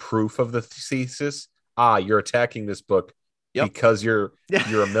is a proof of the thesis. You're attacking this book because you're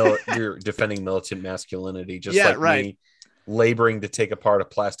defending militant masculinity, just like me laboring to take apart a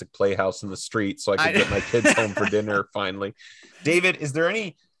plastic playhouse in the street so I could get my kids home for dinner finally. David, is there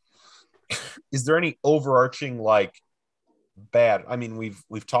any overarching like bad? I mean,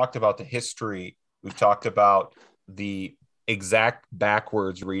 we've talked about the history, we've talked about the exact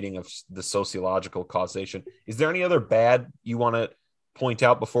backwards reading of the sociological causation. Is there any other bad you want to point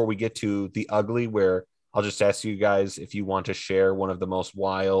out before we get to the ugly, where I'll just ask you guys if you want to share one of the most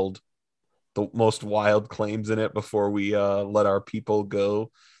wild claims in it before we let our people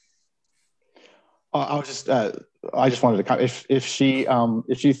go? I just wanted to comment. If she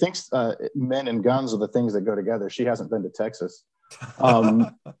thinks men and guns are the things that go together, she hasn't been to Texas.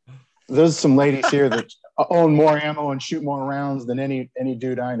 There's some ladies here that own more ammo and shoot more rounds than any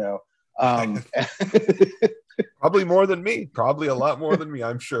dude I know. Probably more than me. Probably a lot more than me,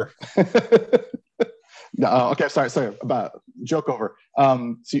 I'm sure. No, okay, sorry. About joke over.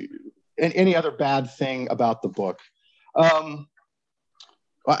 Any other bad thing about the book?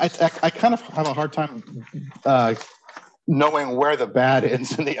 I kind of have a hard time knowing where the bad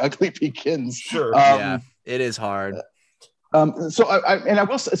ends and the ugly begins. Sure. Yeah, it is hard. So I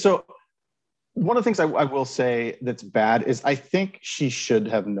will say, so one of the things I will say that's bad is I think she should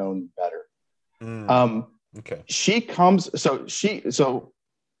have known better. Okay. She comes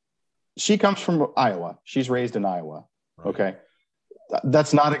from Iowa. She's raised in Iowa. Right. Okay.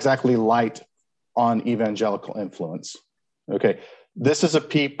 That's not exactly light on evangelical influence. Okay. This is a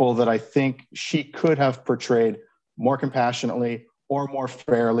people that I think she could have portrayed more compassionately or more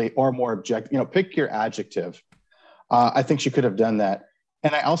fairly or more objective. Pick your adjective. I think she could have done that.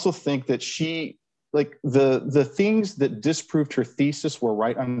 And I also think that she, like, the things that disproved her thesis were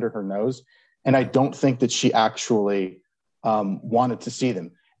right under her nose. And I don't think that she actually wanted to see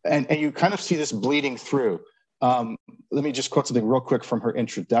them. And you kind of see this bleeding through. Let me just quote something real quick from her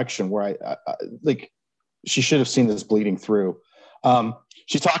introduction where I she should have seen this bleeding through.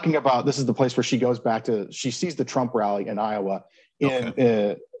 She's talking about, this is the place where she goes back to, she sees the Trump rally in Iowa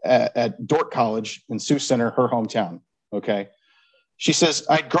at Dordt College in Sioux Center, her hometown. Okay. She says,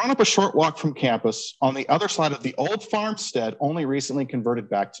 I'd grown up a short walk from campus on the other side of the old farmstead, only recently converted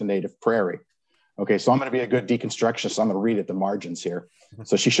back to native prairie. Okay. So I'm going to be a good deconstructionist. So I'm going to read at the margins here.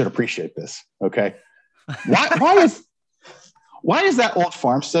 So she should appreciate this. Okay. Why is that old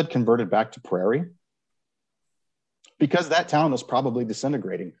farmstead converted back to prairie? Because that town is probably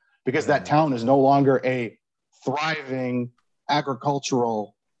disintegrating, because that town is no longer a thriving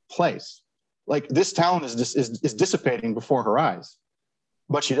agricultural place. Like, this town is dissipating before her eyes,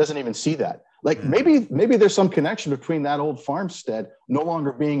 but she doesn't even see that. Like, maybe there's some connection between that old farmstead no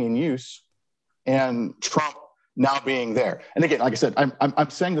longer being in use and Trump now being there. And again, like I said, I'm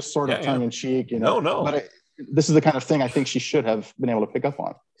saying this sort of tongue in cheek, No. But this is the kind of thing I think she should have been able to pick up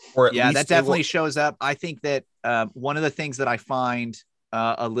on. That definitely shows up. I think that one of the things that I find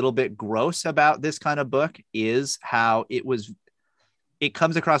a little bit gross about this kind of book is how it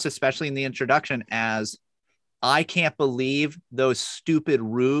comes across, especially in the introduction, as I can't believe those stupid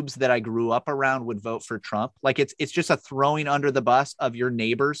rubes that I grew up around would vote for Trump. Like, it's just a throwing under the bus of your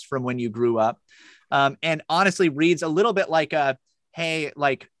neighbors from when you grew up. And honestly reads a little bit like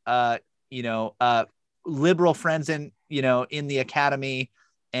liberal friends in the academy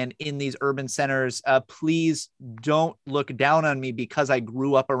and in these urban centers, please don't look down on me because I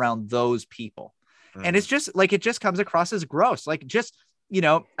grew up around those people. And it's just like, it just comes across as gross. Like, just,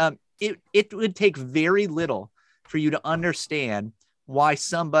 it would take very little for you to understand why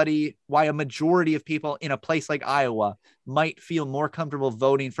a majority of people in a place like Iowa might feel more comfortable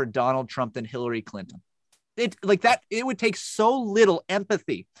voting for Donald Trump than Hillary Clinton. It would take so little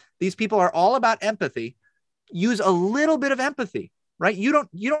empathy. These people are all about empathy. Use a little bit of empathy, right? You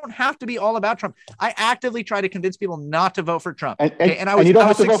don't have to be all about Trump. I actively try to convince people not to vote for Trump. And you don't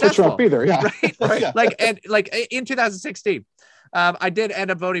have to vote for Trump either. Yeah. Right. Like in 2016, I did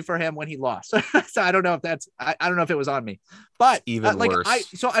end up voting for him when he lost. So I don't know if I don't know if it was on me, but even worse.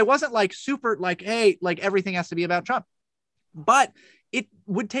 So I wasn't like super like, hey, like everything has to be about Trump, but it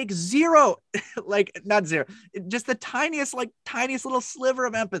would take zero, like not zero, just the tiniest little sliver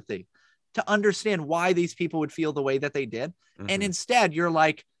of empathy to understand why these people would feel the way that they did. And instead you're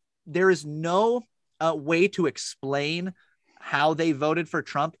like, there is no way to explain how they voted for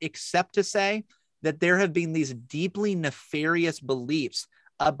Trump, except to say that there have been these deeply nefarious beliefs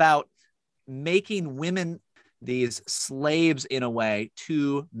about making women these slaves in a way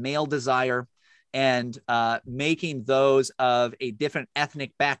to male desire, and making those of a different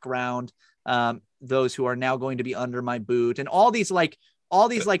ethnic background, those who are now going to be under my boot, and all these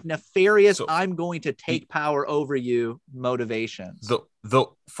nefarious, so, I'm going to take power over you motivations. The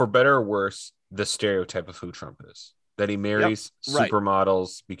for better or worse, the stereotype of who Trump is, that he marries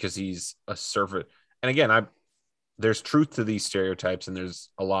supermodels because he's a servant. And again, there's truth to these stereotypes, and there's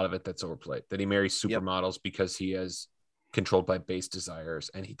a lot of it that's overplayed, that he marries supermodels because he is controlled by base desires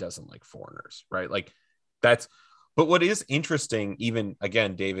and he doesn't like foreigners, right? Like that's, but what is interesting, even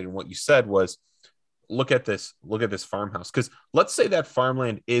again, David, and what you said was, look at this farmhouse. Because let's say that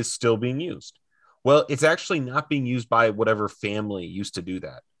farmland is still being used. Well, it's actually not being used by whatever family used to do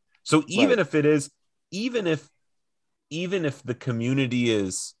that. So even if it is, even if the community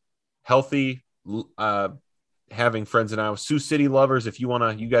is healthy, having friends, and I was Sioux City lovers, if you want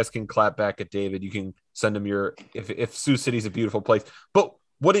to, you guys can clap back at David. You can send him if Sioux City is a beautiful place. But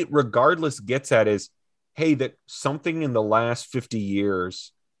what it regardless gets at is, hey, that something in the last 50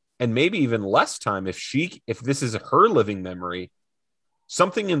 years, and maybe even less time, if this is her living memory,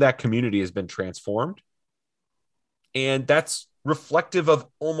 something in that community has been transformed. And that's reflective of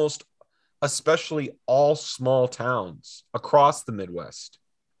almost, especially all small towns across the Midwest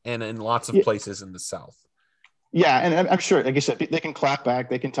and in lots of places in the South. Yeah, and I'm sure, like you said, they can clap back.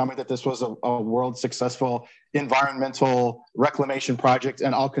 They can tell me that this was a world successful environmental reclamation project,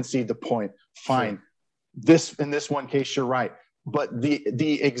 and I'll concede the point. Fine. Sure. In this one case, you're right. But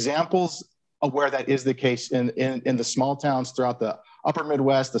the examples of where that is the case in the small towns throughout the upper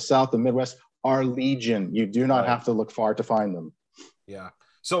Midwest, the South, the Midwest are legion. You do not have to look far to find them. Yeah.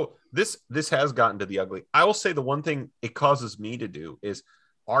 So this has gotten to the ugly. I will say the one thing it causes me to do is,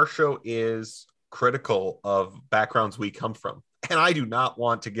 our show is critical of backgrounds we come from. And I do not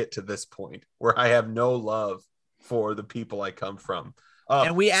want to get to this point where I have no love for the people I come from.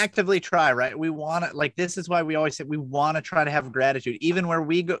 And we actively try, right? We want to, like, this is why we always say we want to try to have gratitude, even where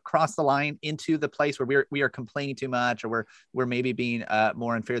we cross the line into the place where we are complaining too much, or we're maybe being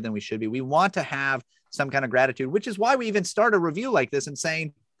more unfair than we should be. We want to have some kind of gratitude, which is why we even start a review like this and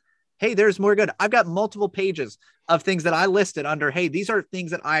saying, hey, there's more good. I've got multiple pages of things that I listed under, hey, these are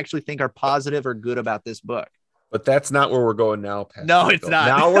things that I actually think are positive or good about this book. But that's not where we're going now, Pat. No, it's not.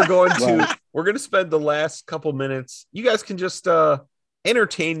 Now we're going to, we're going to spend the last couple minutes. You guys can just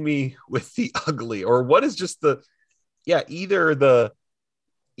entertain me with the ugly, or what is just either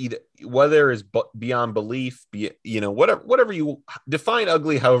whether is beyond belief, whatever you define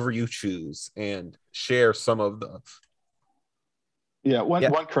ugly, however you choose, and share some of the.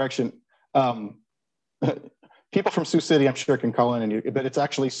 One correction. People from Sioux City, I'm sure, can call in, but it's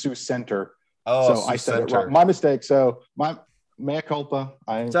actually Sioux Center. Oh, so I said it wrong. My mistake. So my mea culpa.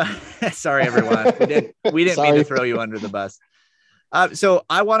 Sorry, everyone. We didn't mean to throw you under the bus. So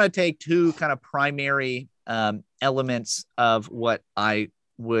I want to take two kind of primary elements of what I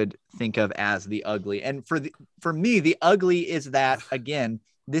would think of as the ugly. And for me, the ugly is that, again,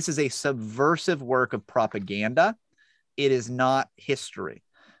 this is a subversive work of propaganda. It is not history.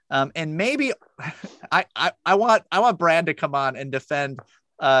 And maybe I want Brad to come on and defend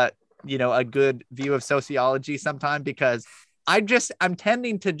a good view of sociology sometime, because I'm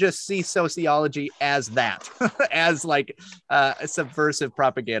tending to just see sociology as that, as like a subversive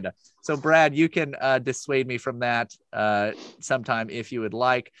propaganda. So Brad, you can dissuade me from that sometime if you would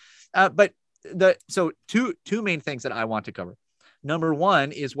like. But two main things that I want to cover. Number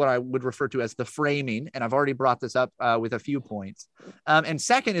one is what I would refer to as the framing, and I've already brought this up with a few points. And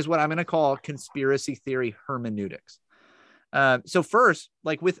second is what I'm going to call conspiracy theory hermeneutics. So first,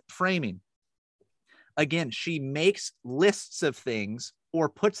 like with framing, again, she makes lists of things or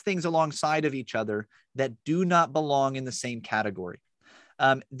puts things alongside of each other that do not belong in the same category.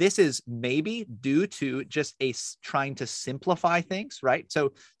 This is maybe due to just trying to simplify things, right?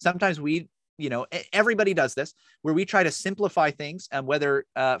 So sometimes everybody does this, where we try to simplify things, whether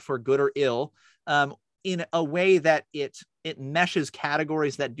for good or ill, in a way that it meshes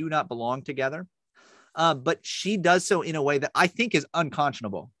categories that do not belong together. But she does so in a way that I think is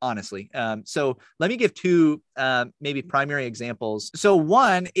unconscionable, honestly. So let me give two maybe primary examples. So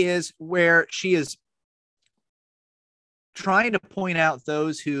one is where she is trying to point out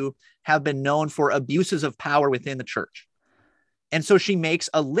those who have been known for abuses of power within the church. And so she makes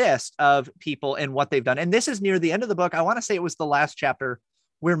a list of people and what they've done. And this is near the end of the book. I want to say it was the last chapter,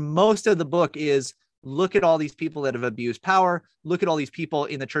 where most of the book is look at all these people that have abused power, look at all these people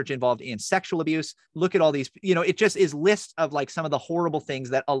in the church involved in sexual abuse, look at all these, it just is lists of like some of the horrible things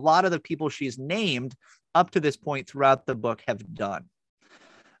that a lot of the people she's named up to this point throughout the book have done.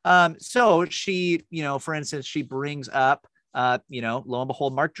 So she, for instance, she brings up, lo and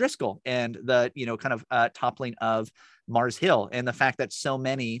behold, Mark Driscoll and the, kind of toppling of Mars Hill, and the fact that so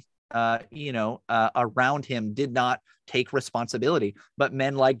many, around him did not take responsibility. But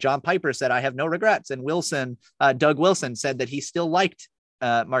men like John Piper said, I have no regrets. And Doug Wilson said that he still liked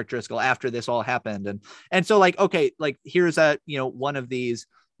Mark Driscoll after this all happened. And so like, okay, like here's one of these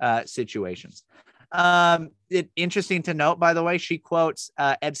situations. Interesting to note, by the way, she quotes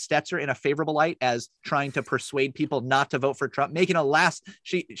Ed Stetzer in a favorable light as trying to persuade people not to vote for Trump,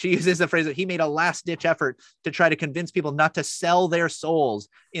 she uses the phrase that he made a last ditch effort to try to convince people not to sell their souls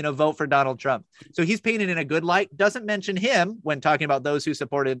in a vote for Donald Trump. So he's painted in a good light, doesn't mention him when talking about those who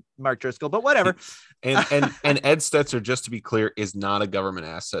supported Mark Driscoll, but whatever. And Ed Stetzer, just to be clear, is not a government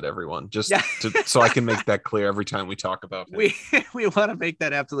asset, everyone. So I can make that clear every time we talk about him. We want to make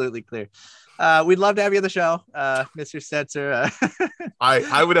that absolutely clear. We'd love to have you on the show, Mr. Stetzer.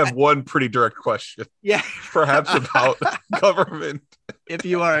 I would have one pretty direct question. Yeah. Perhaps about government. If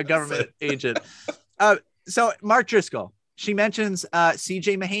you are a government agent. So Mark Driscoll, she mentions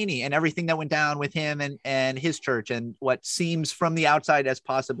C.J. Mahaney and everything that went down with him and his church and what seems from the outside as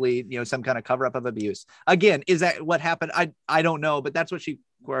possibly, some kind of cover up of abuse. Again, is that what happened? I don't know, but that's what she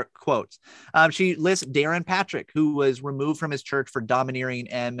quotes. She lists Darren Patrick, who was removed from his church for domineering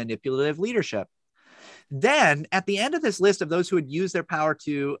and manipulative leadership. Then at the end of this list of those who had used their power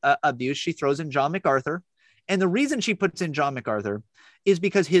to abuse, she throws in John MacArthur. And the reason she puts in John MacArthur is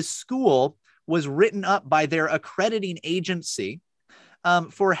because his school was written up by their accrediting agency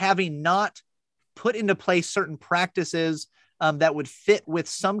for having not put into place certain practices that would fit with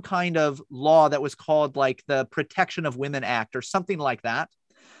some kind of law that was called like the Protection of Women Act or something like that.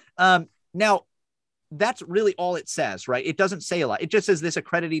 Now, that's really all it says, right? It doesn't say a lot. It just says this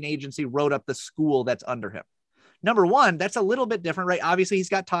accrediting agency wrote up the school that's under him. Number one, that's a little bit different, right? Obviously, he's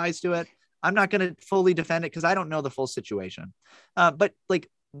got ties to it. I'm not going to fully defend it because I don't know the full situation. But like,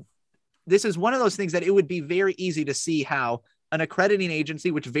 this is one of those things that it would be very easy to see how an accrediting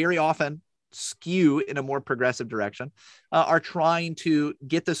agency, which very often skew in a more progressive direction, are trying to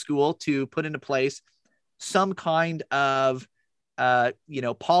get the school to put into place some kind of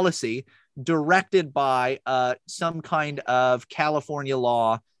policy directed by some kind of California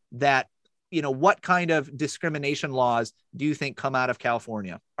law that, what kind of discrimination laws do you think come out of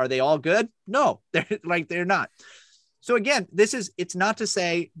California? Are they all good? No, they're not. So again, it's not to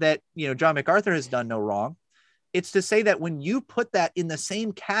say that, John MacArthur has done no wrong. It's to say that when you put that in the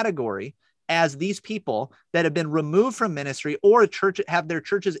same category as these people that have been removed from ministry or have their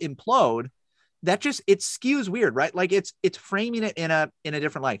churches implode, that it skews weird, right? Like it's framing it in a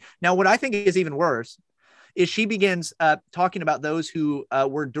different light. Now, what I think is even worse is she begins talking about those who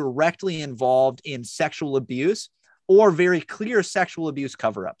were directly involved in sexual abuse or very clear sexual abuse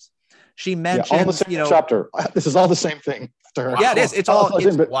cover-ups. She mentions, all the same chapter. This is all the same thing. Wow. Yeah, it is. It's all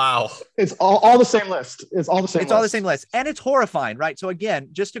wow. It's all the same list. It's all the same. All the same list, and it's horrifying, right? So again,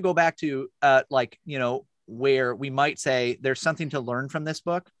 just to go back to where we might say there's something to learn from this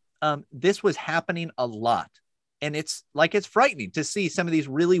book. This was happening a lot, and it's frightening to see some of these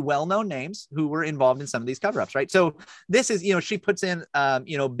really well-known names who were involved in some of these cover-ups, right? So this is, she puts in,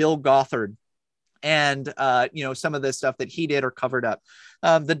 Bill Gothard and, some of the stuff that he did or covered up,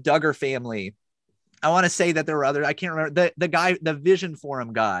 the Duggar family. I want to say that there were other, I can't remember the guy, the Vision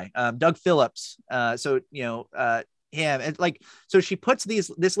Forum guy, Doug Phillips. Him and so she puts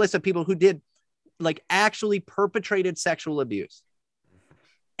this list of people who did actually perpetrated sexual abuse.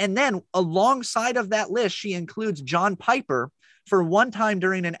 And then alongside of that list, she includes John Piper for one time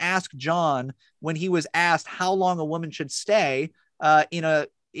during an Ask John, when he was asked how long a woman should stay in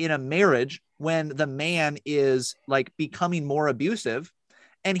a marriage when the man is becoming more abusive.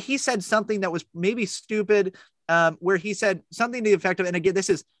 And he said something that was maybe stupid, where he said something to the effect of, and again, this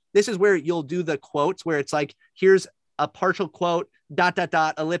is where you'll do the quotes where it's like, here's a partial quote, ...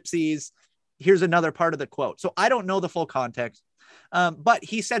 ellipses. Here's another part of the quote. So I don't know the full context. But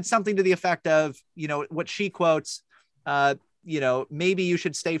he said something to the effect of, what she quotes, maybe you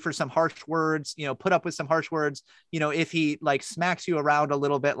should stay for some harsh words, put up with some harsh words, if he smacks you around a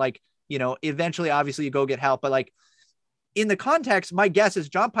little bit, eventually, obviously you go get help. But in the context, my guess is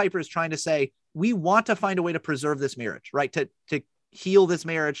John Piper is trying to say, we want to find a way to preserve this marriage, right? To heal this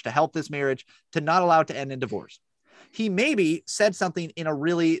marriage, to help this marriage, to not allow it to end in divorce. He maybe said something in a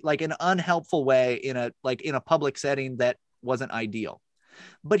really an unhelpful way in a public setting that wasn't ideal.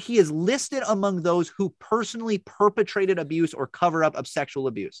 but he is listed among those who personally perpetrated abuse or cover up of sexual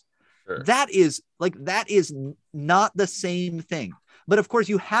abuse. Sure. That is not the same thing. But of course,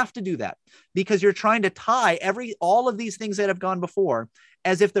 you have to do that because you're trying to tie all of these things that have gone before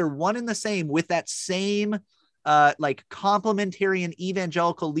as if they're one and the same with that same like complementarian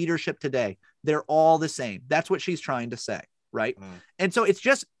evangelical leadership today. They're all the same. That's what she's trying to say, right? And so it's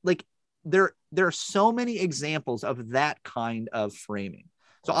just like there are so many examples of that kind of framing.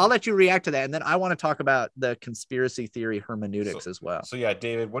 So I'll let you react to that, and then I want to talk about the conspiracy theory hermeneutics as well. So yeah,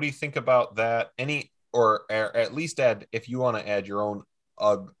 David, what do you think about that? Or at least add, if you want to add your own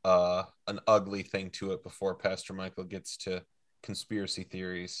an ugly thing to it before Pastor Michael gets to conspiracy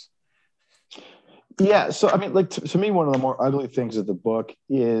theories. Yeah, so I mean, like to me, one of the more ugly things of the book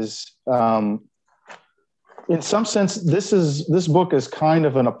is, in some sense, this book is kind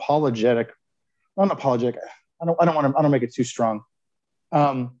of an apologetic. Unapologetic. I don't make it too strong.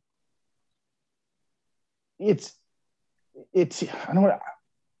 I'm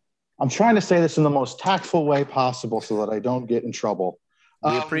trying to say this in the most tactful way possible so that I don't get in trouble.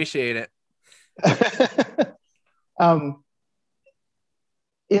 We appreciate it.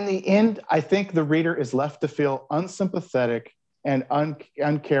 In the end, I think the reader is left to feel unsympathetic and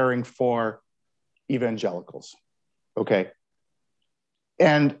uncaring for evangelicals. Okay.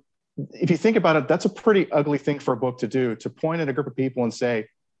 And if you think about it, that's a pretty ugly thing for a book to do, to point at a group of people and say,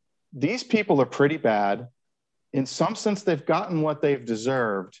 these people are pretty bad. In some sense, they've gotten what they've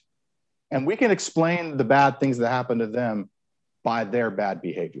deserved. And we can explain the bad things that happen to them by their bad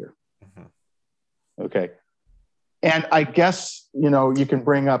behavior. Mm-hmm. Okay. And I guess, you can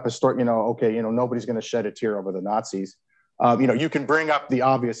bring up a story, nobody's going to shed a tear over the Nazis. You can bring up the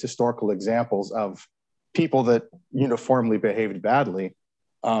obvious historical examples of people that uniformly behaved badly.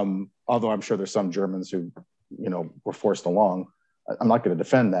 Although I'm sure there's some Germans who, were forced along. I'm not going to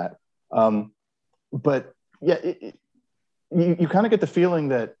defend that. But yeah, you kind of get the feeling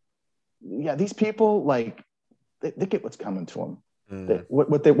that, yeah, these people, like, they get what's coming to them.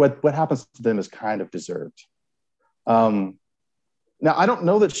 What happens to them is kind of deserved. Now, I don't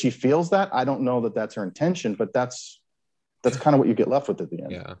know that she feels that. I don't know that that's her intention, but that's kind of what you get left with at the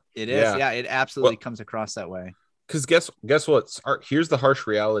end. Yeah, it is. Yeah, it absolutely comes across that way. Because guess what? Here's the harsh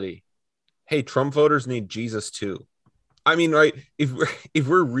reality. Hey, Trump voters need Jesus too. I mean, right? If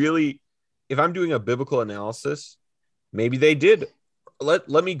I'm doing a biblical analysis, maybe they did. Let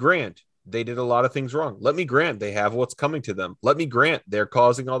me grant they did a lot of things wrong. Let me grant they have what's coming to them. Let me grant they're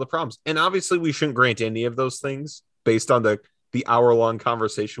causing all the problems. And obviously, we shouldn't grant any of those things based on the hour-long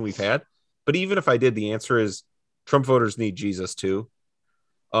conversation we've had. But even if I did, the answer is Trump voters need Jesus too.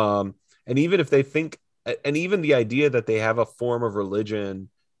 And even if they think, and even the idea that they have a form of religion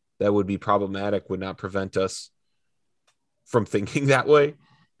that would be problematic would not prevent us from thinking that way.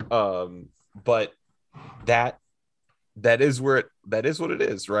 But that is what it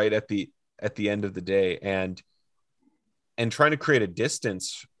is, right? At the end of the day. And trying to create a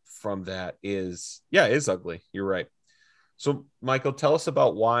distance from that is ugly. You're right. So Michael, tell us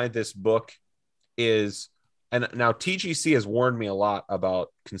about why this book is, and now TGC has warned me a lot about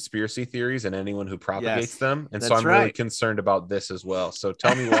conspiracy theories and anyone who propagates them. And so I'm really concerned about this as well. So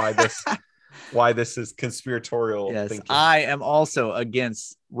tell me why this is conspiratorial thinking. I am also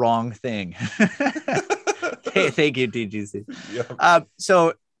against wrong thing. Thank you, TGC. Yep.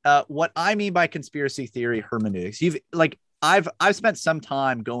 So what I mean by conspiracy theory hermeneutics, I've spent some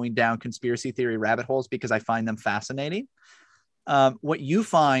time going down conspiracy theory rabbit holes because I find them fascinating. What you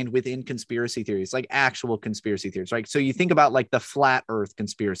find within conspiracy theories, like actual conspiracy theories, right? So you think about like the flat earth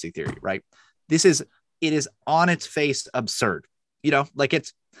conspiracy theory, right? It is on its face absurd, like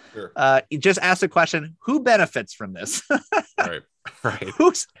it's, sure. You just ask the question, who benefits from this? Right.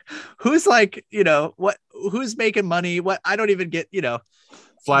 Who's like, who's making money? What, I don't even get,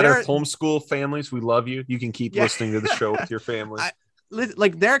 Flat earth homeschool families, we love you. You can keep listening to the show with your family.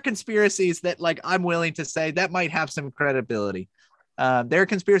 There are conspiracies that, like, I'm willing to say that might have some credibility. There are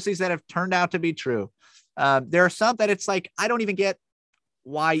conspiracies that have turned out to be true. There are some that it's like, I don't even get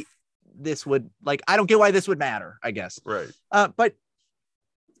why this would, like, I don't get why this would matter, I guess. Right. But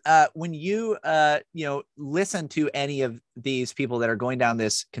when you, listen to any of these people that are going down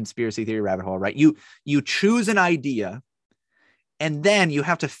this conspiracy theory rabbit hole, right? You choose an idea and then you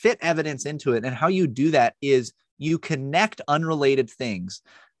have to fit evidence into it. And how you do that is you connect unrelated things,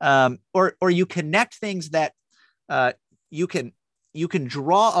 or you connect things that you can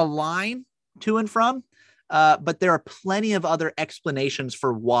draw a line to and from, but there are plenty of other explanations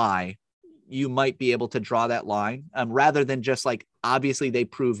for why you might be able to draw that line, rather than just like, obviously they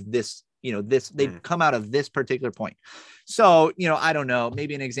prove this they've come out of this particular point. So, I don't know,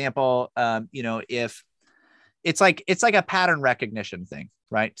 maybe an example, if it's like a pattern recognition thing,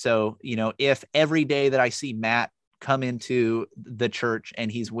 right? So, if every day that I see Matt come into the church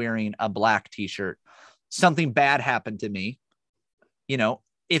and he's wearing a black t-shirt, something bad happened to me,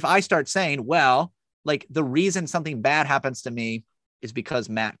 if I start saying, well, like the reason something bad happens to me is because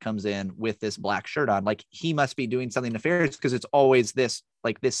Matt comes in with this black shirt on, like he must be doing something nefarious because it's always this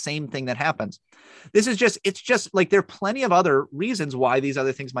same thing that happens. It's just like, there are plenty of other reasons why these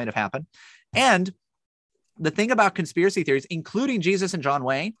other things might have happened. And the thing about conspiracy theories, including Jesus and John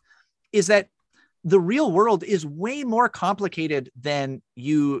Wayne, is that the real world is way more complicated than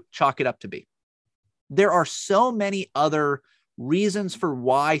you chalk it up to be. There are so many other reasons for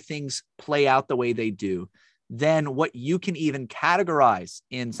why things play out the way they do than what you can even categorize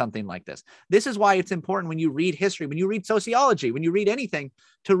in something like this. This is why it's important when you read history, when you read sociology, when you read anything,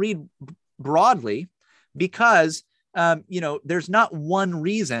 to read broadly, because there's not one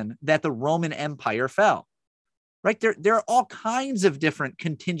reason that the Roman Empire fell. Right. There are all kinds of different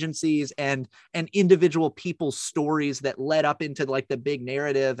contingencies and individual people's stories that led up into like the big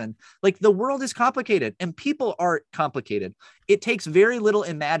narrative. And like the world is complicated and people are complicated. It takes very little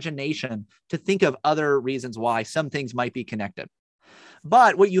imagination to think of other reasons why some things might be connected.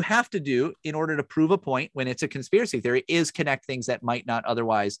 But what you have to do in order to prove a point when it's a conspiracy theory is connect things that might not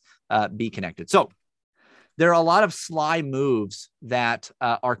otherwise be connected. So there are a lot of sly moves that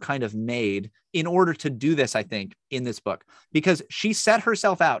are kind of made in order to do this, I think, in this book, because she set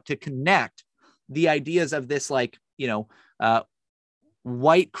herself out to connect the ideas of this, like,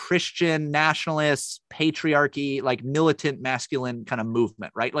 white Christian nationalists, patriarchy, like militant masculine kind of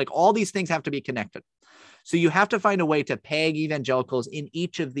movement, right? Like all these things have to be connected. So you have to find a way to peg evangelicals in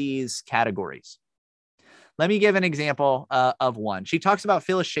each of these categories. Let me give an example of one. She talks about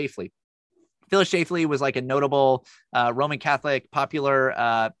Phyllis Schlafly. Phyllis Schlafly was like a notable Roman Catholic,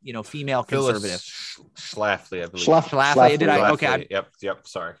 popular, female conservative. Schlafly, I believe. Schlafly. Did I? Okay. Yep.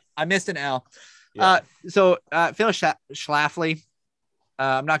 Sorry, I missed an L. Yeah. So Phyllis Schlafly.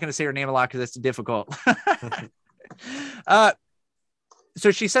 I'm not going to say her name a lot because it's difficult.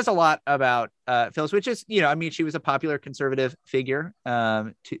 So she says a lot about Phyllis, which is, she was a popular conservative figure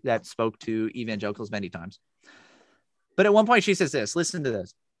that spoke to evangelicals many times. But at one point she says this. Listen to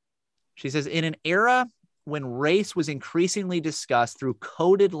this. She says, in an era when race was increasingly discussed through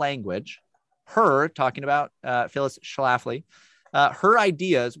coded language, her, talking about Phyllis Schlafly, her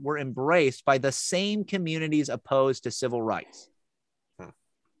ideas were embraced by the same communities opposed to civil rights.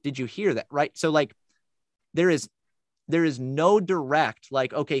 Did you hear that? Right. So like there is no direct,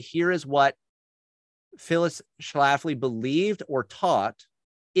 like, okay, here is what Phyllis Schlafly believed or taught.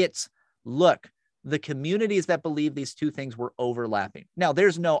 It's, look, the communities that believe these two things were overlapping. Now,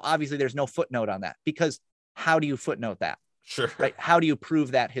 obviously there's no footnote on that, because how do you footnote that? Sure. Right. How do you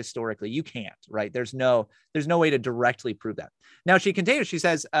prove that historically? You can't, right? There's no way to directly prove that. Now she continues, she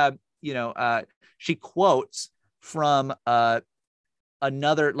says, she quotes from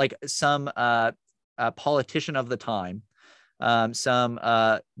another, like some politician of the time, some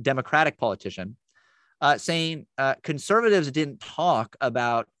Democratic politician, saying conservatives didn't talk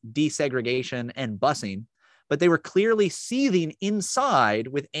about desegregation and busing, but they were clearly seething inside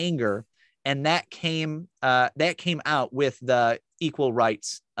with anger, and that came out with the Equal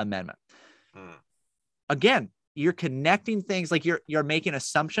Rights Amendment. Again, you're connecting things, like you're making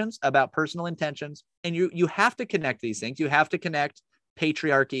assumptions about personal intentions, and you have to connect these things. You have to connect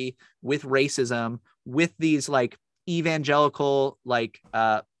patriarchy with racism, with these like evangelical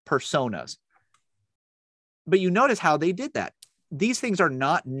personas. But you notice how they did that. These things are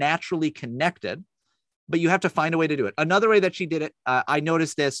not naturally connected, but you have to find a way to do it. Another way that she did it, I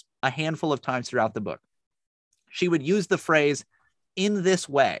noticed this a handful of times throughout the book. She would use the phrase "in this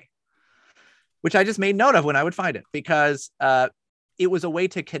way," which I just made note of when I would find it, because it was a way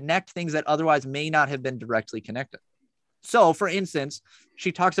to connect things that otherwise may not have been directly connected. So, for instance,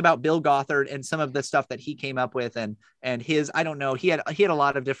 she talks about Bill Gothard and some of the stuff that he came up with, and his, I don't know, he had a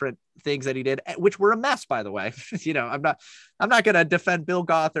lot of different things that he did, which were a mess, by the way. I'm not going to defend Bill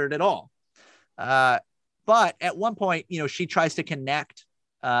Gothard at all. But at one point, she tries to connect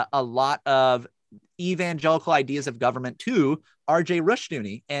a lot of evangelical ideas of government to R.J.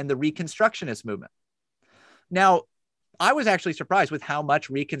 Rushdoony and the Reconstructionist movement. Now, I was actually surprised with how much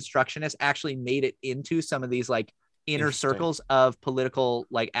Reconstructionists actually made it into some of these like inner circles of political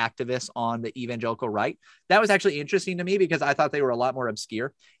like activists on the evangelical right. That was actually interesting to me, because I thought they were a lot more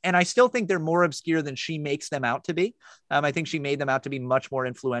obscure, and I still think they're more obscure than she makes them out to be. I think she made them out to be much more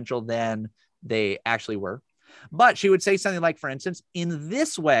influential than they actually were. But she would say something like, for instance, in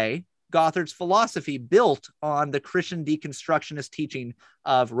this way, Gothard's philosophy built on the Christian deconstructionist teaching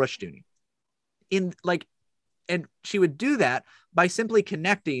of Rushdoony. And she would do that by simply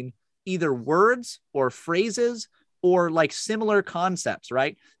connecting either words or phrases or like similar concepts,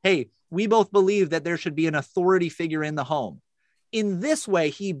 right? Hey, we both believe that there should be an authority figure in the home. In this way,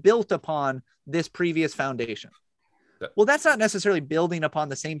 he built upon this previous foundation. Well, that's not necessarily building upon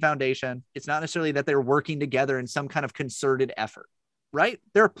the same foundation. It's not necessarily that they're working together in some kind of concerted effort, right?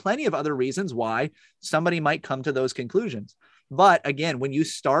 There are plenty of other reasons why somebody might come to those conclusions. But again, when you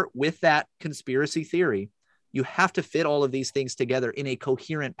start with that conspiracy theory, you have to fit all of these things together in a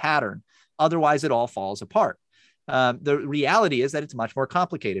coherent pattern. Otherwise, it all falls apart. The reality is that it's much more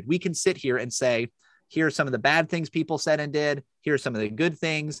complicated. We can sit here and say, here are some of the bad things people said and did. Here's some of the good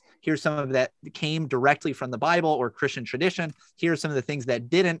things. Here's some of that came directly from the Bible or Christian tradition. Here's some of the things that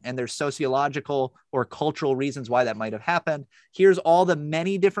didn't, and there's sociological or cultural reasons why that might have happened. Here's all the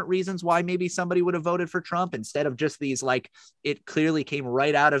many different reasons why maybe somebody would have voted for Trump instead of just these, like, it clearly came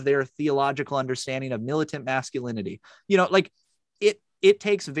right out of their theological understanding of militant masculinity. You know, like it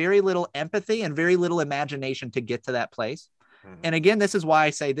takes very little empathy and very little imagination to get to that place. And again, this is why I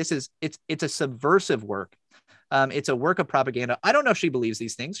say it's a subversive work. It's a work of propaganda. I don't know if she believes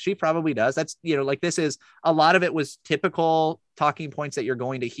these things. She probably does. That's, you know, like this is a lot of it was typical talking points that you're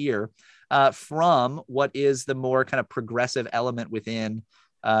going to hear from what is the more kind of progressive element within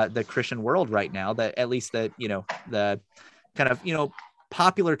the Christian world right now, that at least the, you know, the kind of, you know,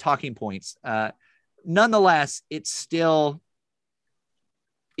 popular talking points. Nonetheless, it still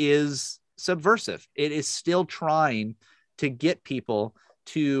is subversive. It is still trying to get people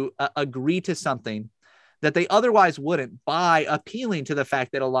to agree to something that they otherwise wouldn't, by appealing to the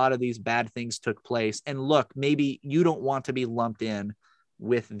fact that a lot of these bad things took place. And look, maybe you don't want to be lumped in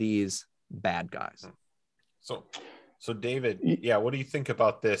with these bad guys. So David, yeah, what do you think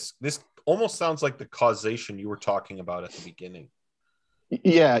about this? This almost sounds like the causation you were talking about at the beginning.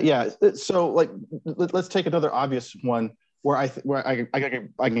 Yeah. So, like, let's take another obvious one where I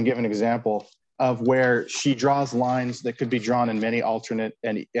can give an example of where she draws lines that could be drawn in many alternate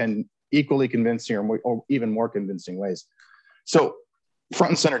and equally convincing or even more convincing ways. So,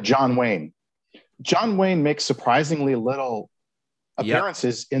 front and center, John Wayne. John Wayne makes surprisingly little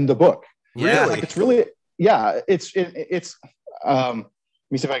appearances in the book. Yeah, really? Like, it's really, yeah. It's. Let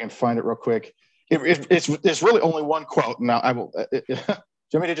me see if I can find it real quick. It's really only one quote. Now I will. Do you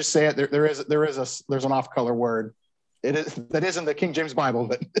want me to just say it? There's an off-color word. That is in the King James Bible,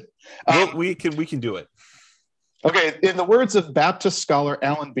 but we can do it. Okay, in the words of Baptist scholar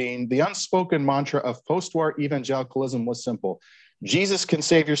Alan Bean, the unspoken mantra of post-war evangelicalism was simple: Jesus can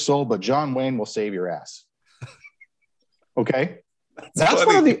save your soul, but John Wayne will save your ass. Okay, that's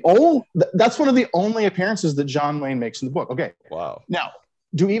one of the only appearances that John Wayne makes in the book. Okay, wow. Now,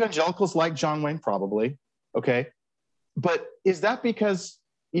 do evangelicals like John Wayne? Probably. Okay, but is that because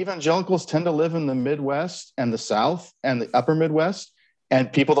evangelicals tend to live in the Midwest and the South and the upper Midwest,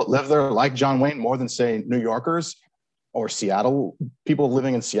 and people that live there like John Wayne more than, say, New Yorkers or Seattle, people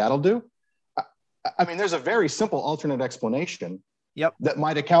living in Seattle do? I mean, there's a very simple alternate explanation that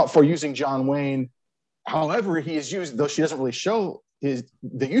might account for using John Wayne however he is used, though she doesn't really show the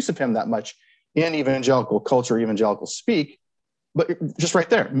use of him that much in evangelical culture, evangelical speak. But just right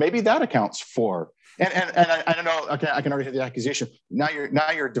there, maybe that accounts for. And I don't know. Okay, I can already hear the accusation. Now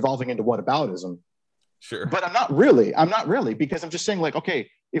you're devolving into whataboutism. Sure. But I'm not really, because I'm just saying, like, okay,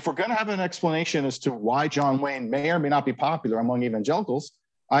 if we're going to have an explanation as to why John Wayne may or may not be popular among evangelicals,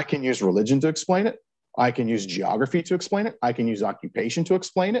 I can use religion to explain it. I can use geography to explain it. I can use occupation to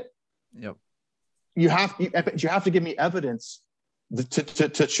explain it. Yep. You have to give me evidence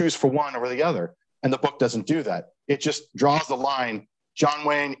to choose for one over the other. And the book doesn't do that. It just draws the line: John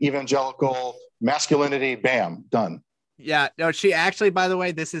Wayne, evangelical, masculinity, bam, done. Yeah, no, she actually, by the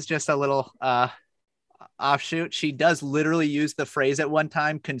way, this is just a little offshoot. She does literally use the phrase at one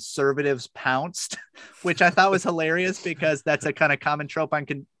time, conservatives pounced, which I thought was hilarious because that's a kind of common trope on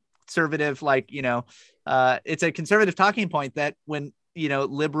conservative, like, you know, it's a conservative talking point that when, you know,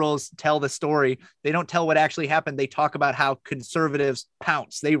 liberals tell the story, they don't tell what actually happened. They talk about how conservatives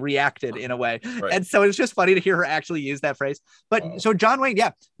pounced. They reacted in a way. Right. And so it's just funny to hear her actually use that phrase. But So John Wayne,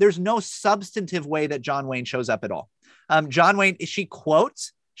 yeah, there's no substantive way that John Wayne shows up at all. John Wayne,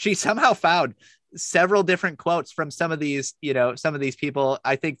 she somehow found several different quotes from some of these people.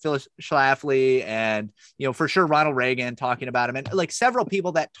 I think Phyllis Schlafly and, you know, for sure Ronald Reagan talking about him, and like several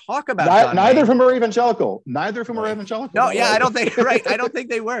people that talk about neither of them are evangelical. Neither of them are evangelical. No, yeah, I don't think right. I don't think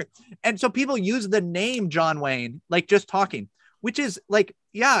they were. And so people use the name John Wayne, like just talking, which is like,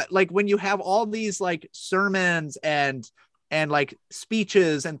 yeah, like when you have all these like sermons and and like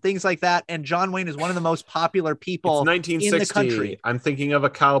speeches and things like that. And John Wayne is one of the most popular people It's 1960. in the country. I'm thinking of a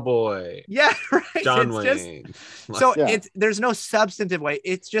cowboy. Yeah, right. John It's Wayne. So Yeah. there's no substantive way.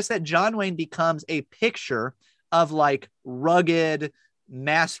 It's just that John Wayne becomes a picture of like rugged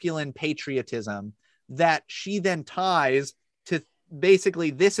masculine patriotism that she then ties to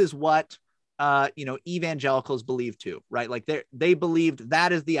basically this is what evangelicals believe too, right? Like they believed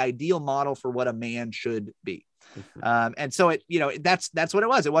that is the ideal model for what a man should be. And so that's what it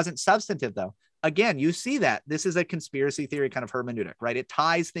was. It wasn't substantive though. Again, you see that this is a conspiracy theory kind of hermeneutic, right? It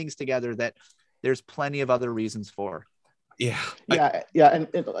ties things together that there's plenty of other reasons for. Yeah.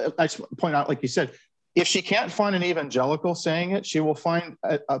 And I just point out, like you said, if she can't find an evangelical saying it, she will find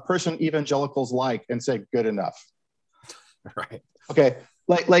a person evangelicals like and say good enough. Right. Okay.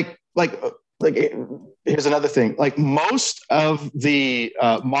 Like here's another thing. Like most of the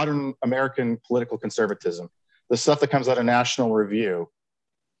modern American political conservatism, the stuff that comes out of National Review,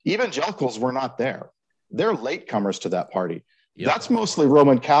 evangelicals were not there. They're latecomers to that party. Yep. That's mostly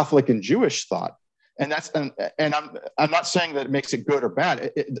Roman Catholic and Jewish thought. And I'm not saying that it makes it good or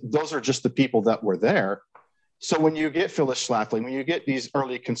bad. Those are just the people that were there. So when you get Phyllis Schlafly, when you get these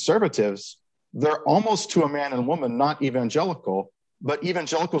early conservatives, they're almost to a man and woman, not evangelical, but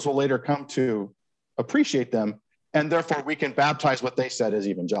evangelicals will later come to appreciate them. And therefore we can baptize what they said as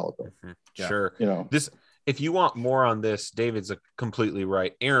evangelical. Mm-hmm. Yeah. Sure. This, if you want more on this, David's completely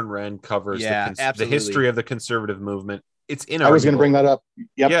right. Aaron Wrenn covers the history of the conservative movement. It's inarguable. I was going to bring that up.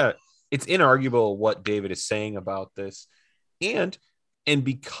 Yep. Yeah. It's inarguable what David is saying about this. And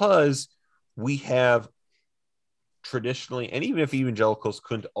because we have traditionally, and even if evangelicals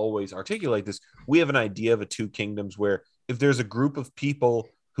couldn't always articulate this, we have an idea of a two kingdoms where if there's a group of people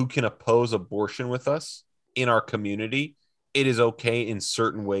who can oppose abortion with us in our community, it is okay in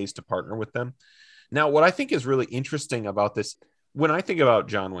certain ways to partner with them. Now, what I think is really interesting about this, when I think about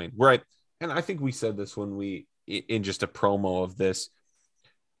John Wayne, and I think we said this when in just a promo of this,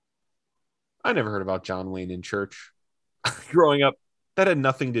 I never heard about John Wayne in church growing up. That had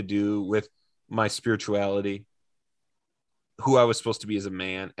nothing to do with my spirituality, who I was supposed to be as a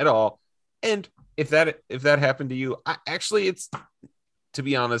man at all. And if that happened to you, it's, to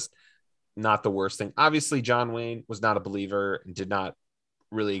be honest, not the worst thing. Obviously, John Wayne was not a believer and did not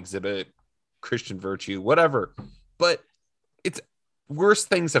really exhibit Christian virtue, whatever. But it's worse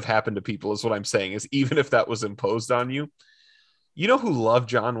things have happened to people is what I'm saying, is even if that was imposed on you. You know who loved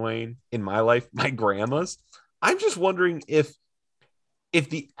John Wayne in my life? My grandmas. I'm just wondering if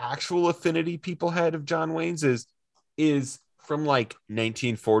the actual affinity people had of John Wayne's is from like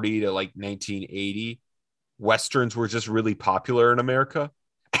 1940 to like 1980. Westerns were just really popular in America.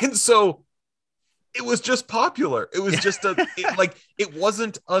 And so it was just popular. It was just it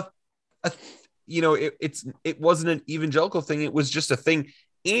wasn't it wasn't an evangelical thing. It was just a thing.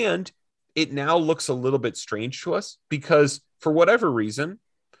 And it now looks a little bit strange to us because for whatever reason,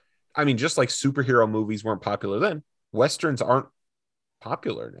 I mean, just like superhero movies weren't popular then, Westerns aren't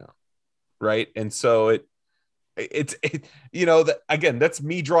popular now. Right. And so again, that's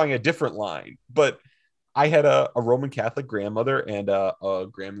me drawing a different line, but I had a Roman Catholic grandmother and a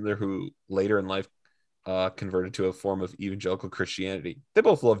grandmother who later in life converted to a form of evangelical Christianity. They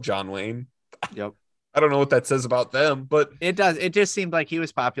both love John Wayne. Yep. I don't know what that says about them, but it does. It just seemed like he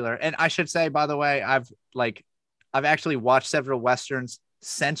was popular. And I should say, by the way, I've actually watched several Westerns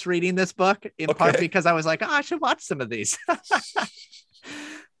since reading this book, in part because I was like, I should watch some of these.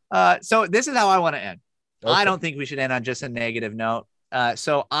 So this is how I want to end. Okay. I don't think we should end on just a negative note.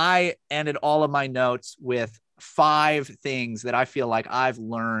 So I ended all of my notes with 5 things that I feel like I've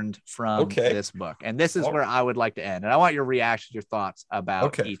learned from this book. And this is where I would like to end. And I want your reactions, your thoughts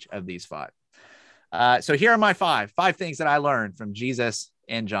about each of these 5. So here are my 5 things that I learned from Jesus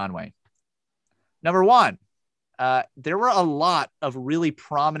and John Wayne. Number 1, there were a lot of really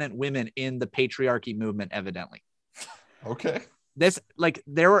prominent women in the patriarchy movement, evidently. Okay.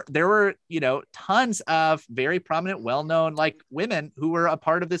 There were, tons of very prominent, well-known women who were a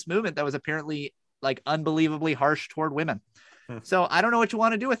part of this movement that was apparently unbelievably harsh toward women. So I don't know what you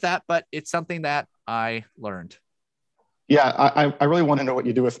want to do with that, but it's something that I learned. Yeah, I really want to know what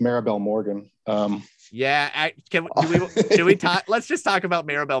you do with Maribel Morgan. Should we talk? Let's just talk about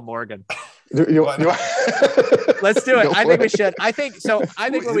Maribel Morgan. Let's do it. I think we should. I think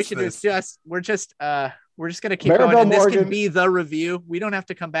what we should do is we're just going to keep going. And this can be the review. We don't have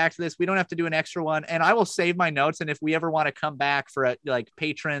to come back to this. We don't have to do an extra one. And I will save my notes. And if we ever want to come back for a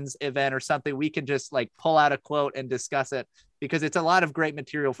patrons event or something, we can just pull out a quote and discuss it, because it's a lot of great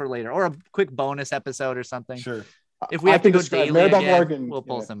material for later, or a quick bonus episode or something. Sure. If we have to go daily again, Morgan, we'll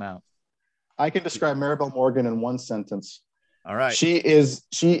pull some out. I can describe Maribel Morgan in one sentence. All right. She is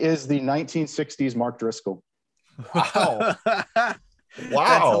the 1960s Mark Driscoll. Wow. That's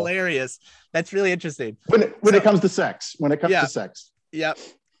hilarious. That's really interesting. When it comes to sex. To sex. Yep.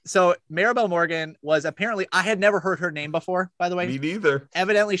 So Maribel Morgan was apparently, I had never heard her name before, by the way. Me neither.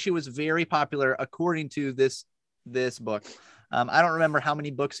 Evidently, she was very popular according to this book. I don't remember how many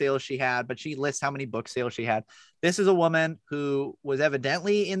book sales she had, but she lists how many book sales she had. This is a woman who was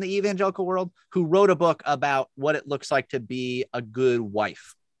evidently in the evangelical world who wrote a book about what it looks like to be a good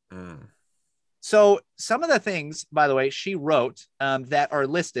wife. So some of the things, by the way, she wrote that are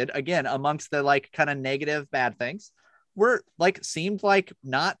listed again amongst the like kind of negative bad things were like seemed like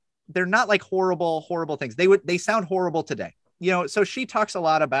they're not like horrible things. They sound horrible today. You know, so she talks a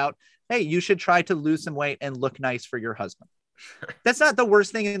lot about, hey, you should try to lose some weight and look nice for your husband. That's not the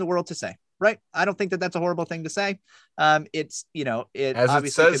worst thing in the world to say, right? I don't think that that's a horrible thing to say. It's, you know, it as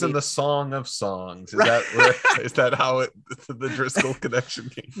it says in the Song of Songs. Is right. Is that how the Driscoll connection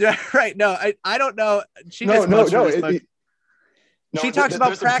came? Yeah, right. No, I don't know. She talks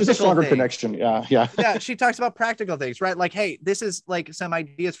about practical there's a stronger things. Connection. Yeah. She talks about practical things, right? Like, hey, this is like some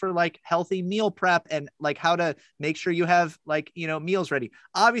ideas for like healthy meal prep and like how to make sure you have like, you know, meals ready.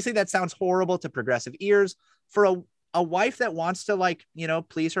 Obviously that sounds horrible to progressive ears. For a wife that wants to like, you know,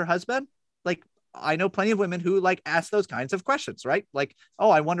 please her husband. Like I know plenty of women who like ask those kinds of questions, right? Like, oh,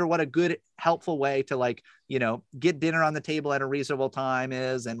 I wonder what a good, helpful way to like, you know, get dinner on the table at a reasonable time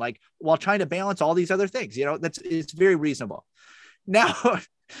is. And like, while trying to balance all these other things, you know, it's very reasonable. Now,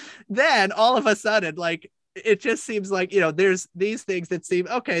 then all of a sudden, like, it just seems like, you know, there's these things that seem,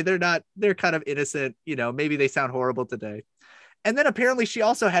 okay, they're kind of innocent, you know, maybe they sound horrible today. And then apparently she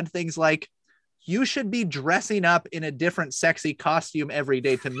also had things like, you should be dressing up in a different sexy costume every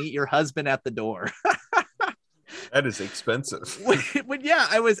day to meet your husband at the door. That is expensive. Yeah,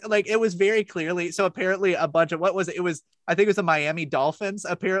 I was like, it was very clearly. So apparently a bunch of, what was it? It was, I think it was the Miami Dolphins.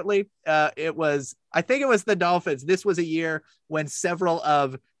 Apparently I think it was the Dolphins. This was a year when several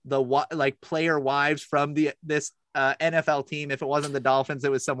of the like player wives from this NFL team, if it wasn't the Dolphins,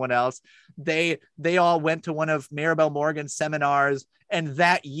 it was someone else. They all went to one of Maribel Morgan's seminars. And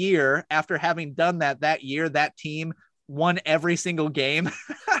that year, after having done that year, that team won every single game.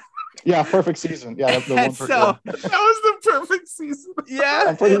 Yeah, perfect season. Yeah, that was the perfect season. Yeah,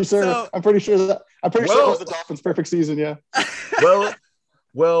 I'm pretty sure it was the Dolphins' perfect season. Yeah.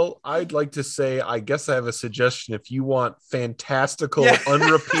 Well, I'd like to say, I guess I have a suggestion. If you want fantastical,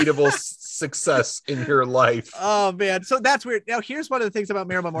 unrepeatable success in your life. Oh man, so that's weird. Now, here's one of the things about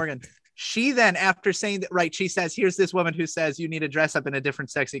Maribel Morgan. She then, after saying that, right, she says, here's this woman who says you need to dress up in a different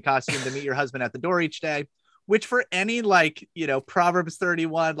sexy costume to meet your husband at the door each day, which for any like, you know, Proverbs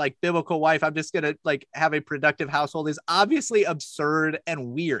 31, like biblical wife, I'm just going to like have a productive household is obviously absurd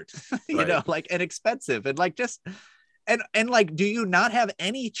and weird, you know, like, and expensive and like just, and like, do you not have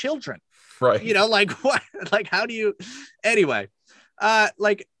any children? Right. You know, like what, like, how do you, anyway,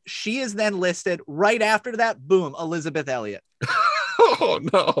 like she is then listed right after that. Boom. Elizabeth Elliot. Oh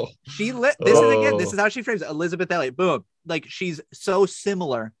no. This is how she frames it. Elizabeth Elliot. Boom. Like she's so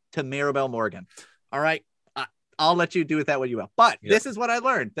similar to Maribel Morgan. All right. I'll let you do with that what you will. But this is what I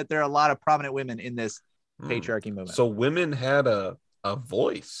learned, that there are a lot of prominent women in this patriarchy movement. So women had a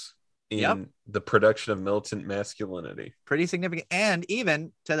voice in the production of militant masculinity. Pretty significant. And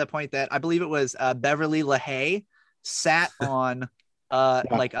even to the point that I believe it was Beverly LaHaye sat on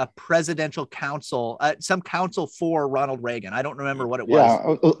like a presidential council, some council for Ronald Reagan. I don't remember what it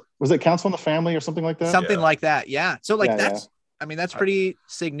was. Yeah. Was it Council on the Family or something like that? Something like that. Yeah. So like I mean, that's pretty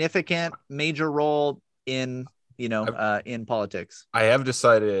significant, major role in, you know, in politics. I have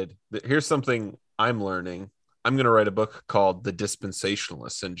decided that here's something I'm learning. I'm going to write a book called The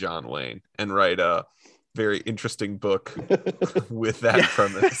Dispensationalists in John Wayne and write a very interesting book with that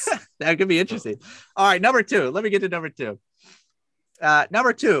premise. That could be interesting. All right. Number two. Let me get to number two.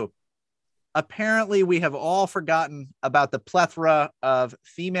 Number two. Apparently, we have all forgotten about the plethora of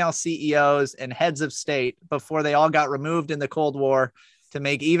female CEOs and heads of state before they all got removed in the Cold War to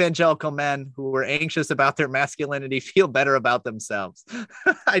make evangelical men who were anxious about their masculinity feel better about themselves.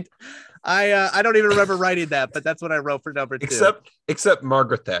 I don't even remember writing that, but that's what I wrote for number two. Except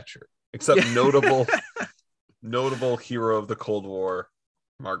Margaret Thatcher. Except notable hero of the Cold War,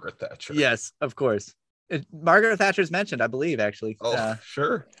 Margaret Thatcher. Yes, of course. Margaret Thatcher's mentioned, I believe, actually. Oh,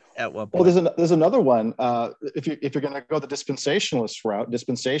 sure. At one point. Well, there's another one. If you're going to go the dispensationalist route,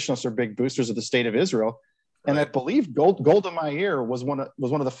 dispensationalists are big boosters of the state of Israel. And I believe Golda Meir was one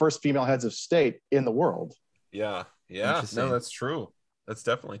of the first female heads of state in the world. Yeah. No, that's true. That's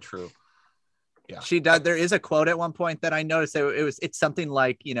definitely true. Yeah. She does. There is a quote at one point that I noticed that it's something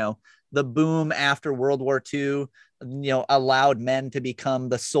like, you know, the boom after World War II, you know, allowed men to become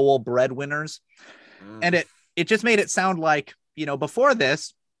the sole breadwinners. And it just made it sound like, you know, before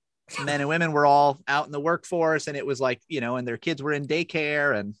this, men and women were all out in the workforce, and it was like, you know, and their kids were in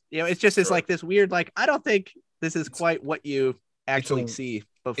daycare, and, you know, it's just, it's like this weird, like, I don't think this is quite what you actually see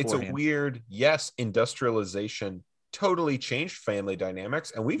beforehand. It's a weird, yes, industrialization totally changed family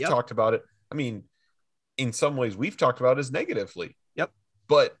dynamics. And we've talked about it. I mean, in some ways we've talked about it as negatively. Yep.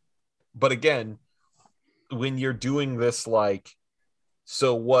 But again, when you're doing this, like,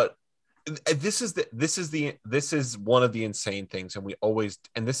 so what, this is one of the insane things, and we always,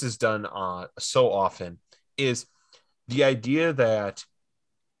 and this is done so often, is the idea that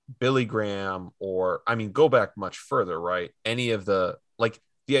Billy Graham, or, I mean, go back much further, right? Any of the, like,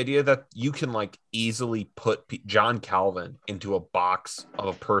 the idea that you can, like, easily put John Calvin into a box of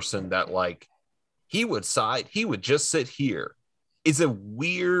a person that, like, he would just sit here, is a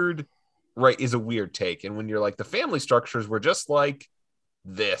weird take. And when you're like, the family structures were just like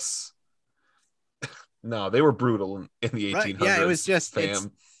this. No, they were brutal in the 1800s. Yeah, it was just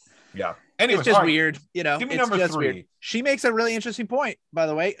yeah. Anyways, it's just weird, you know. Give me number 3. Weird. She makes a really interesting point, by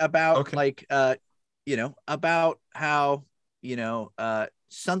the way, about like you know, about how, you know,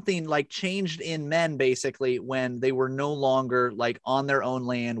 something like changed in men basically when they were no longer like on their own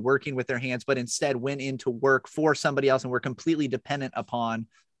land working with their hands, but instead went into work for somebody else and were completely dependent upon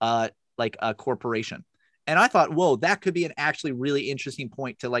like a corporation. And I thought, whoa, that could be an actually really interesting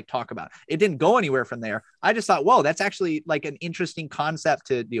point to like talk about. It didn't go anywhere from there. I just thought, whoa, that's actually like an interesting concept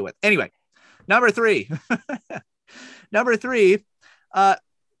to deal with. Anyway, number 3,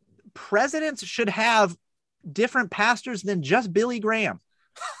 presidents should have different pastors than just Billy Graham.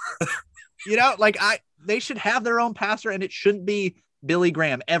 You know, like they should have their own pastor, and it shouldn't be Billy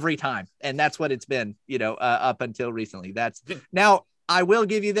Graham every time. And that's what it's been, you know, up until recently. Now I will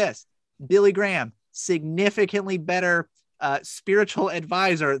give you this. Billy Graham, significantly better spiritual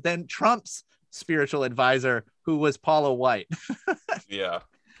advisor than Trump's spiritual advisor, who was Paula White. yeah,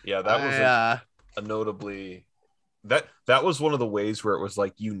 that was a notably, that was one of the ways where it was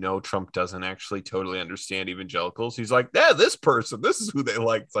like, you know, Trump doesn't actually totally understand evangelicals. He's like, yeah, this is who they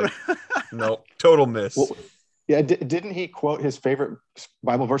like. It's like, no, total miss. Well, yeah, didn't he quote his favorite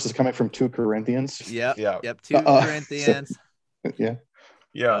Bible verses coming from 2 Corinthians? Yep. 2 Corinthians. Yeah.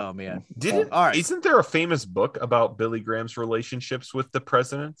 Oh man. Isn't there a famous book about Billy Graham's relationships with the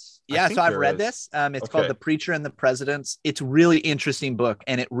presidents? Yeah, so I've read this. It's called The Preacher and the Presidents. It's a really interesting book,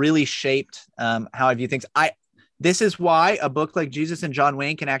 and it really shaped how I view things. This is why a book like Jesus and John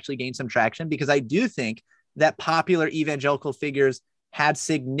Wayne can actually gain some traction, because I do think that popular evangelical figures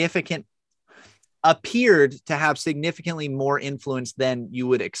appeared to have significantly more influence than you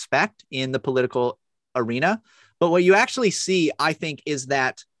would expect in the political arena. But what you actually see, I think, is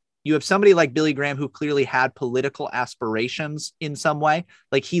that you have somebody like Billy Graham who clearly had political aspirations in some way.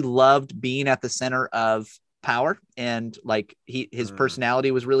 Like, he loved being at the center of power, and like his personality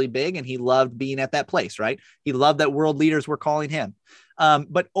was really big, and he loved being at that place, right? He loved that world leaders were calling him.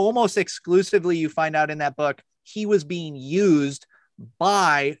 But almost exclusively, you find out in that book, he was being used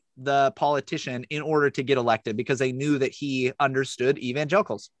by the politician in order to get elected, because they knew that he understood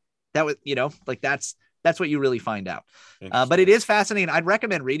evangelicals. That was, you know, like that's what you really find out. But it is fascinating. I'd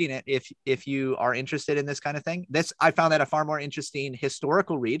recommend reading it if you are interested in this kind of thing. I found that a far more interesting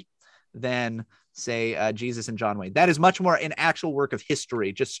historical read than, say, Jesus and John Wayne. That is much more an actual work of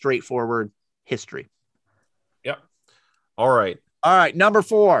history, just straightforward history. Yep. All right. Number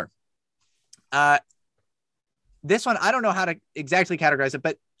 4. This one, I don't know how to exactly categorize it,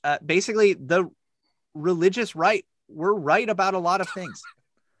 but basically the religious right were right about a lot of things.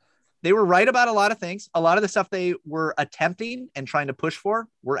 They were right about a lot of things. A lot of the stuff they were attempting and trying to push for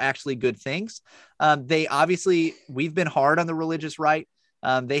were actually good things. We've been hard on the religious right.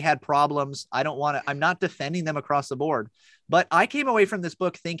 They had problems. I'm not defending them across the board, but I came away from this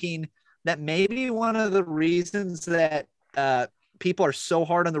book thinking that maybe one of the reasons that people are so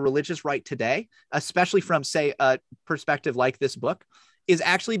hard on the religious right today, especially from, say, a perspective like this book, is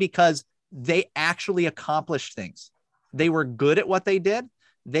actually because they actually accomplished things. They were good at what they did.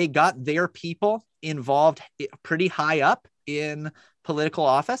 They got their people involved pretty high up in political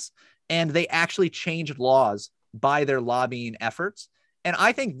office, and they actually changed laws by their lobbying efforts. And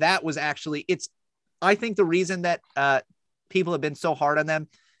I think that was actually, I think the reason that people have been so hard on them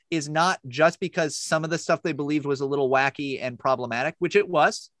is not just because some of the stuff they believed was a little wacky and problematic, which it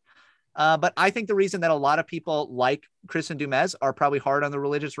was. But I think the reason that a lot of people like Kristin Du Mez are probably hard on the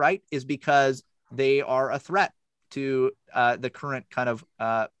religious right is because they are a threat to the current kind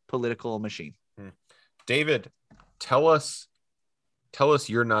of political machine. David, tell us tell us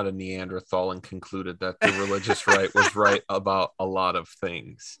you're not a Neanderthal and concluded that the religious right was right about a lot of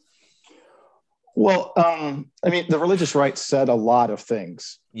things. Well, I mean, the religious right said a lot of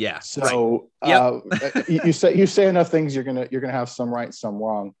things. Yeah. So right. you say enough things, you're gonna have some right, some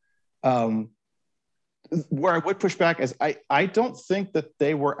wrong. Where I would push back is I don't think that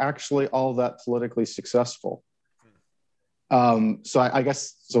they were actually all that politically successful. So I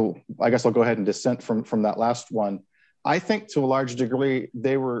guess I'll go ahead and dissent from that last one. I think to a large degree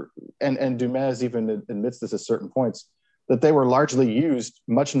they were, and Dumas even admits this at certain points, that they were largely used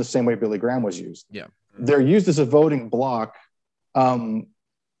much in the same way Billy Graham was used. Yeah. They're used as a voting bloc,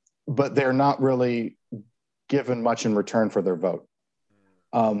 but they're not really given much in return for their vote.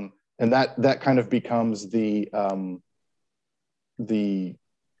 And that kind of becomes the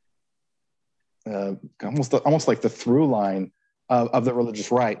almost like the through line of the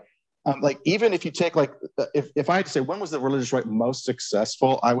religious right. Like, even if you take, like, if I had to say when was the religious right most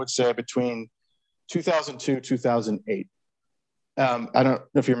successful, I would say between 2002, 2008. I don't know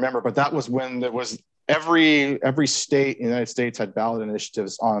if you remember, but that was when there was every state in the United States had ballot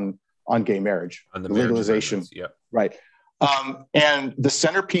initiatives on gay marriage, On the legalization. Yeah. Right. And the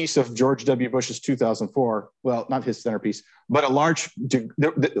centerpiece of George W. Bush's 2004, well, not his centerpiece, but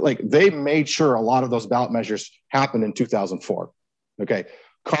they made sure a lot of those ballot measures happened in 2004. Okay.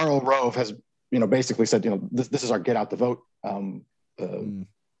 Karl Rove has, basically said, this is our get out the vote,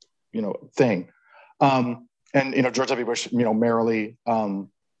 thing. And George W. Bush, merrily, got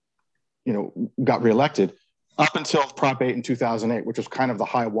reelected up until Prop 8 in 2008, which was kind of the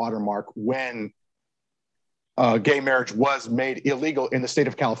high watermark when gay marriage was made illegal in the state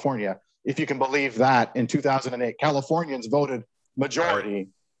of California. If you can believe that, in 2008, Californians voted majority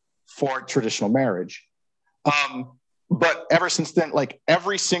for traditional marriage. But ever since then, like,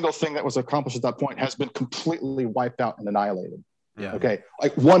 every single thing that was accomplished at that point has been completely wiped out and annihilated. Yeah. Okay,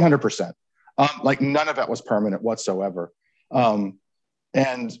 like 100%. Like, none of that was permanent whatsoever. And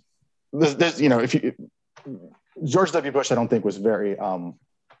there's, George W. Bush, I don't think was very,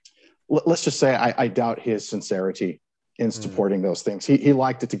 let's just say I doubt his sincerity in supporting those things. He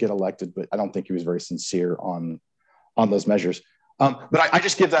liked it to get elected, but I don't think he was very sincere on those measures. But I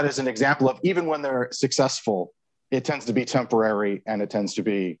just give that as an example of, even when they're successful, it tends to be temporary and it tends to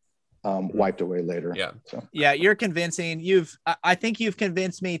be wiped away later. Yeah. So. Yeah, you're convincing. I think you've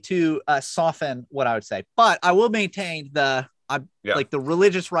convinced me to soften what I would say, but I will maintain like the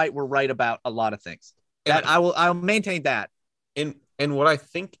religious right were right about a lot of things. That I'll maintain that. And what I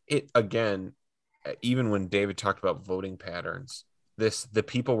think it, again, even when David talked about voting patterns, the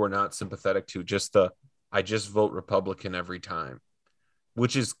people were not sympathetic to I just vote Republican every time,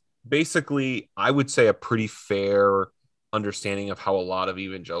 which is basically, I would say, a pretty fair understanding of how a lot of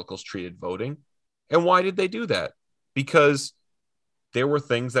evangelicals treated voting. And why did they do that? Because there were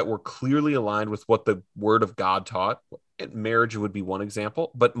things that were clearly aligned with what the Word of God taught. Marriage would be one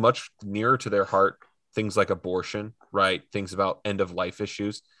example, but much nearer to their heart, things like abortion, right? Things about end of life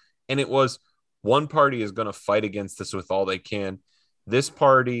issues. And it was, one party is going to fight against this with all they can. This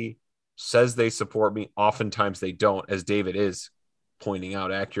party says they support me. Oftentimes they don't, as David is pointing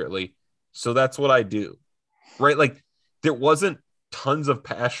out accurately. So that's what I do, right? Like, there wasn't tons of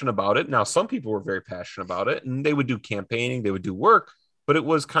passion about it. Now, some people were very passionate about it, and they would do campaigning, they would do work, but it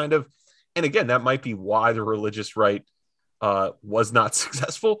was kind of, and again, that might be why the religious right was not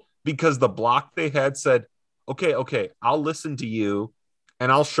successful, because the block they had said, okay, I'll listen to you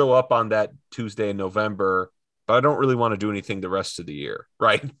and I'll show up on that Tuesday in November, but I don't really want to do anything the rest of the year,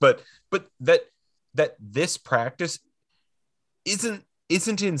 right? But that this practice isn't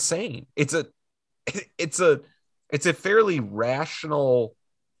insane. It's a fairly rational,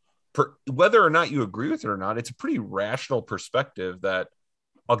 whether or not you agree with it or not, it's a pretty rational perspective that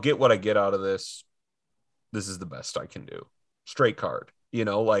I'll get what I get out of this. This is the best I can do. Straight card,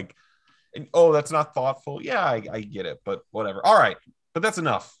 like, that's not thoughtful. Yeah, I get it, but whatever. All right, but that's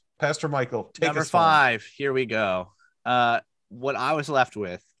enough. Pastor Michael, take Number us 5. Here we go. What I was left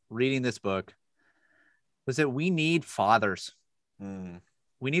with reading this book was that we need fathers.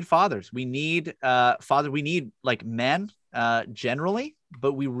 We need fathers. We need We need, like, men generally,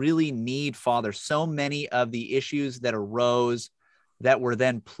 but we really need fathers. So many of the issues that arose that were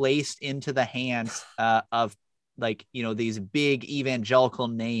then placed into the hands of, like, these big evangelical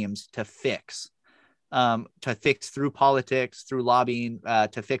names to fix through politics, through lobbying,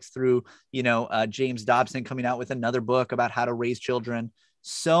 to fix through, James Dobson coming out with another book about how to raise children.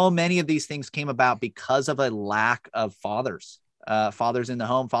 So many of these things came about because of a lack of fathers in the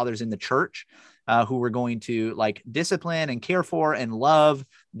home, fathers in the church. who were going to like discipline and care for and love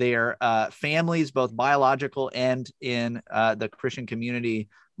their families, both biological and in the Christian community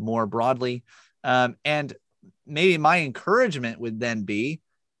more broadly. And maybe my encouragement would then be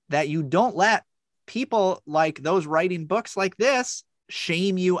that you don't let people like those writing books like this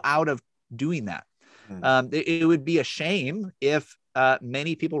shame you out of doing that. It would be a shame if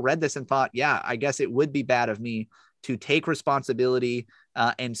many people read this and thought, yeah, I guess it would be bad of me to take responsibility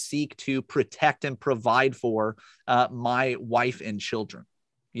and seek to protect and provide for my wife and children.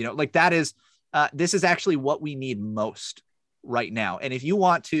 You know, like that is, this is actually what we need most right now. And if you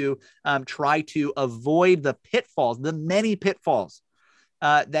want to try to avoid the pitfalls, the many pitfalls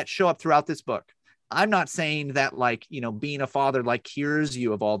that show up throughout this book, I'm not saying that like, you know, being a father like cures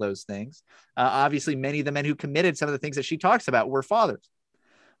you of all those things. Obviously, many of the men who committed some of the things that she talks about were fathers,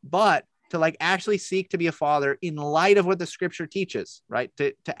 but to like actually seek to be a father in light of what the scripture teaches, right?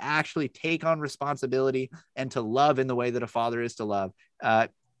 To actually take on responsibility and to love in the way that a father is to love.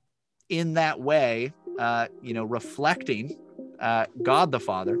 In that way, you know, reflecting God the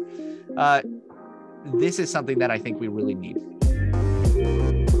Father. This is something that I think we really need.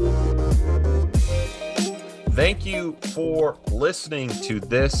 Thank you for listening to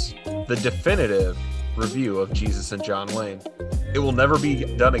this, the definitive review of Jesus and John Wayne. It will never be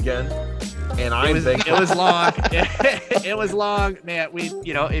done again. And it was long. It was long, man.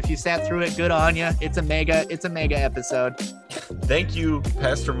 You know, if you sat through it, good on you. It's a mega episode. Thank you,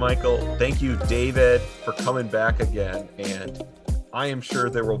 Pastor Michael. Thank you, David, for coming back again. And I am sure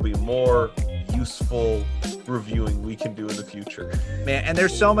there will be more useful reviewing we can do in the future, man. And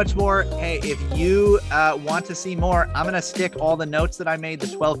there's so much more. Hey, if you want to see more, I'm going to stick all the notes that I made, the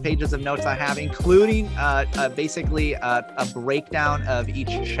 12 pages of notes I have, including basically a breakdown of each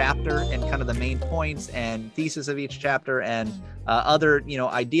chapter and kind of the main points and thesis of each chapter and other, you know,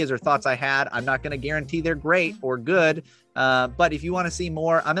 ideas or thoughts I had. I'm not going to guarantee they're great or good. But if you want to see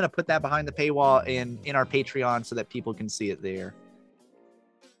more, I'm going to put that behind the paywall in our Patreon so that people can see it there.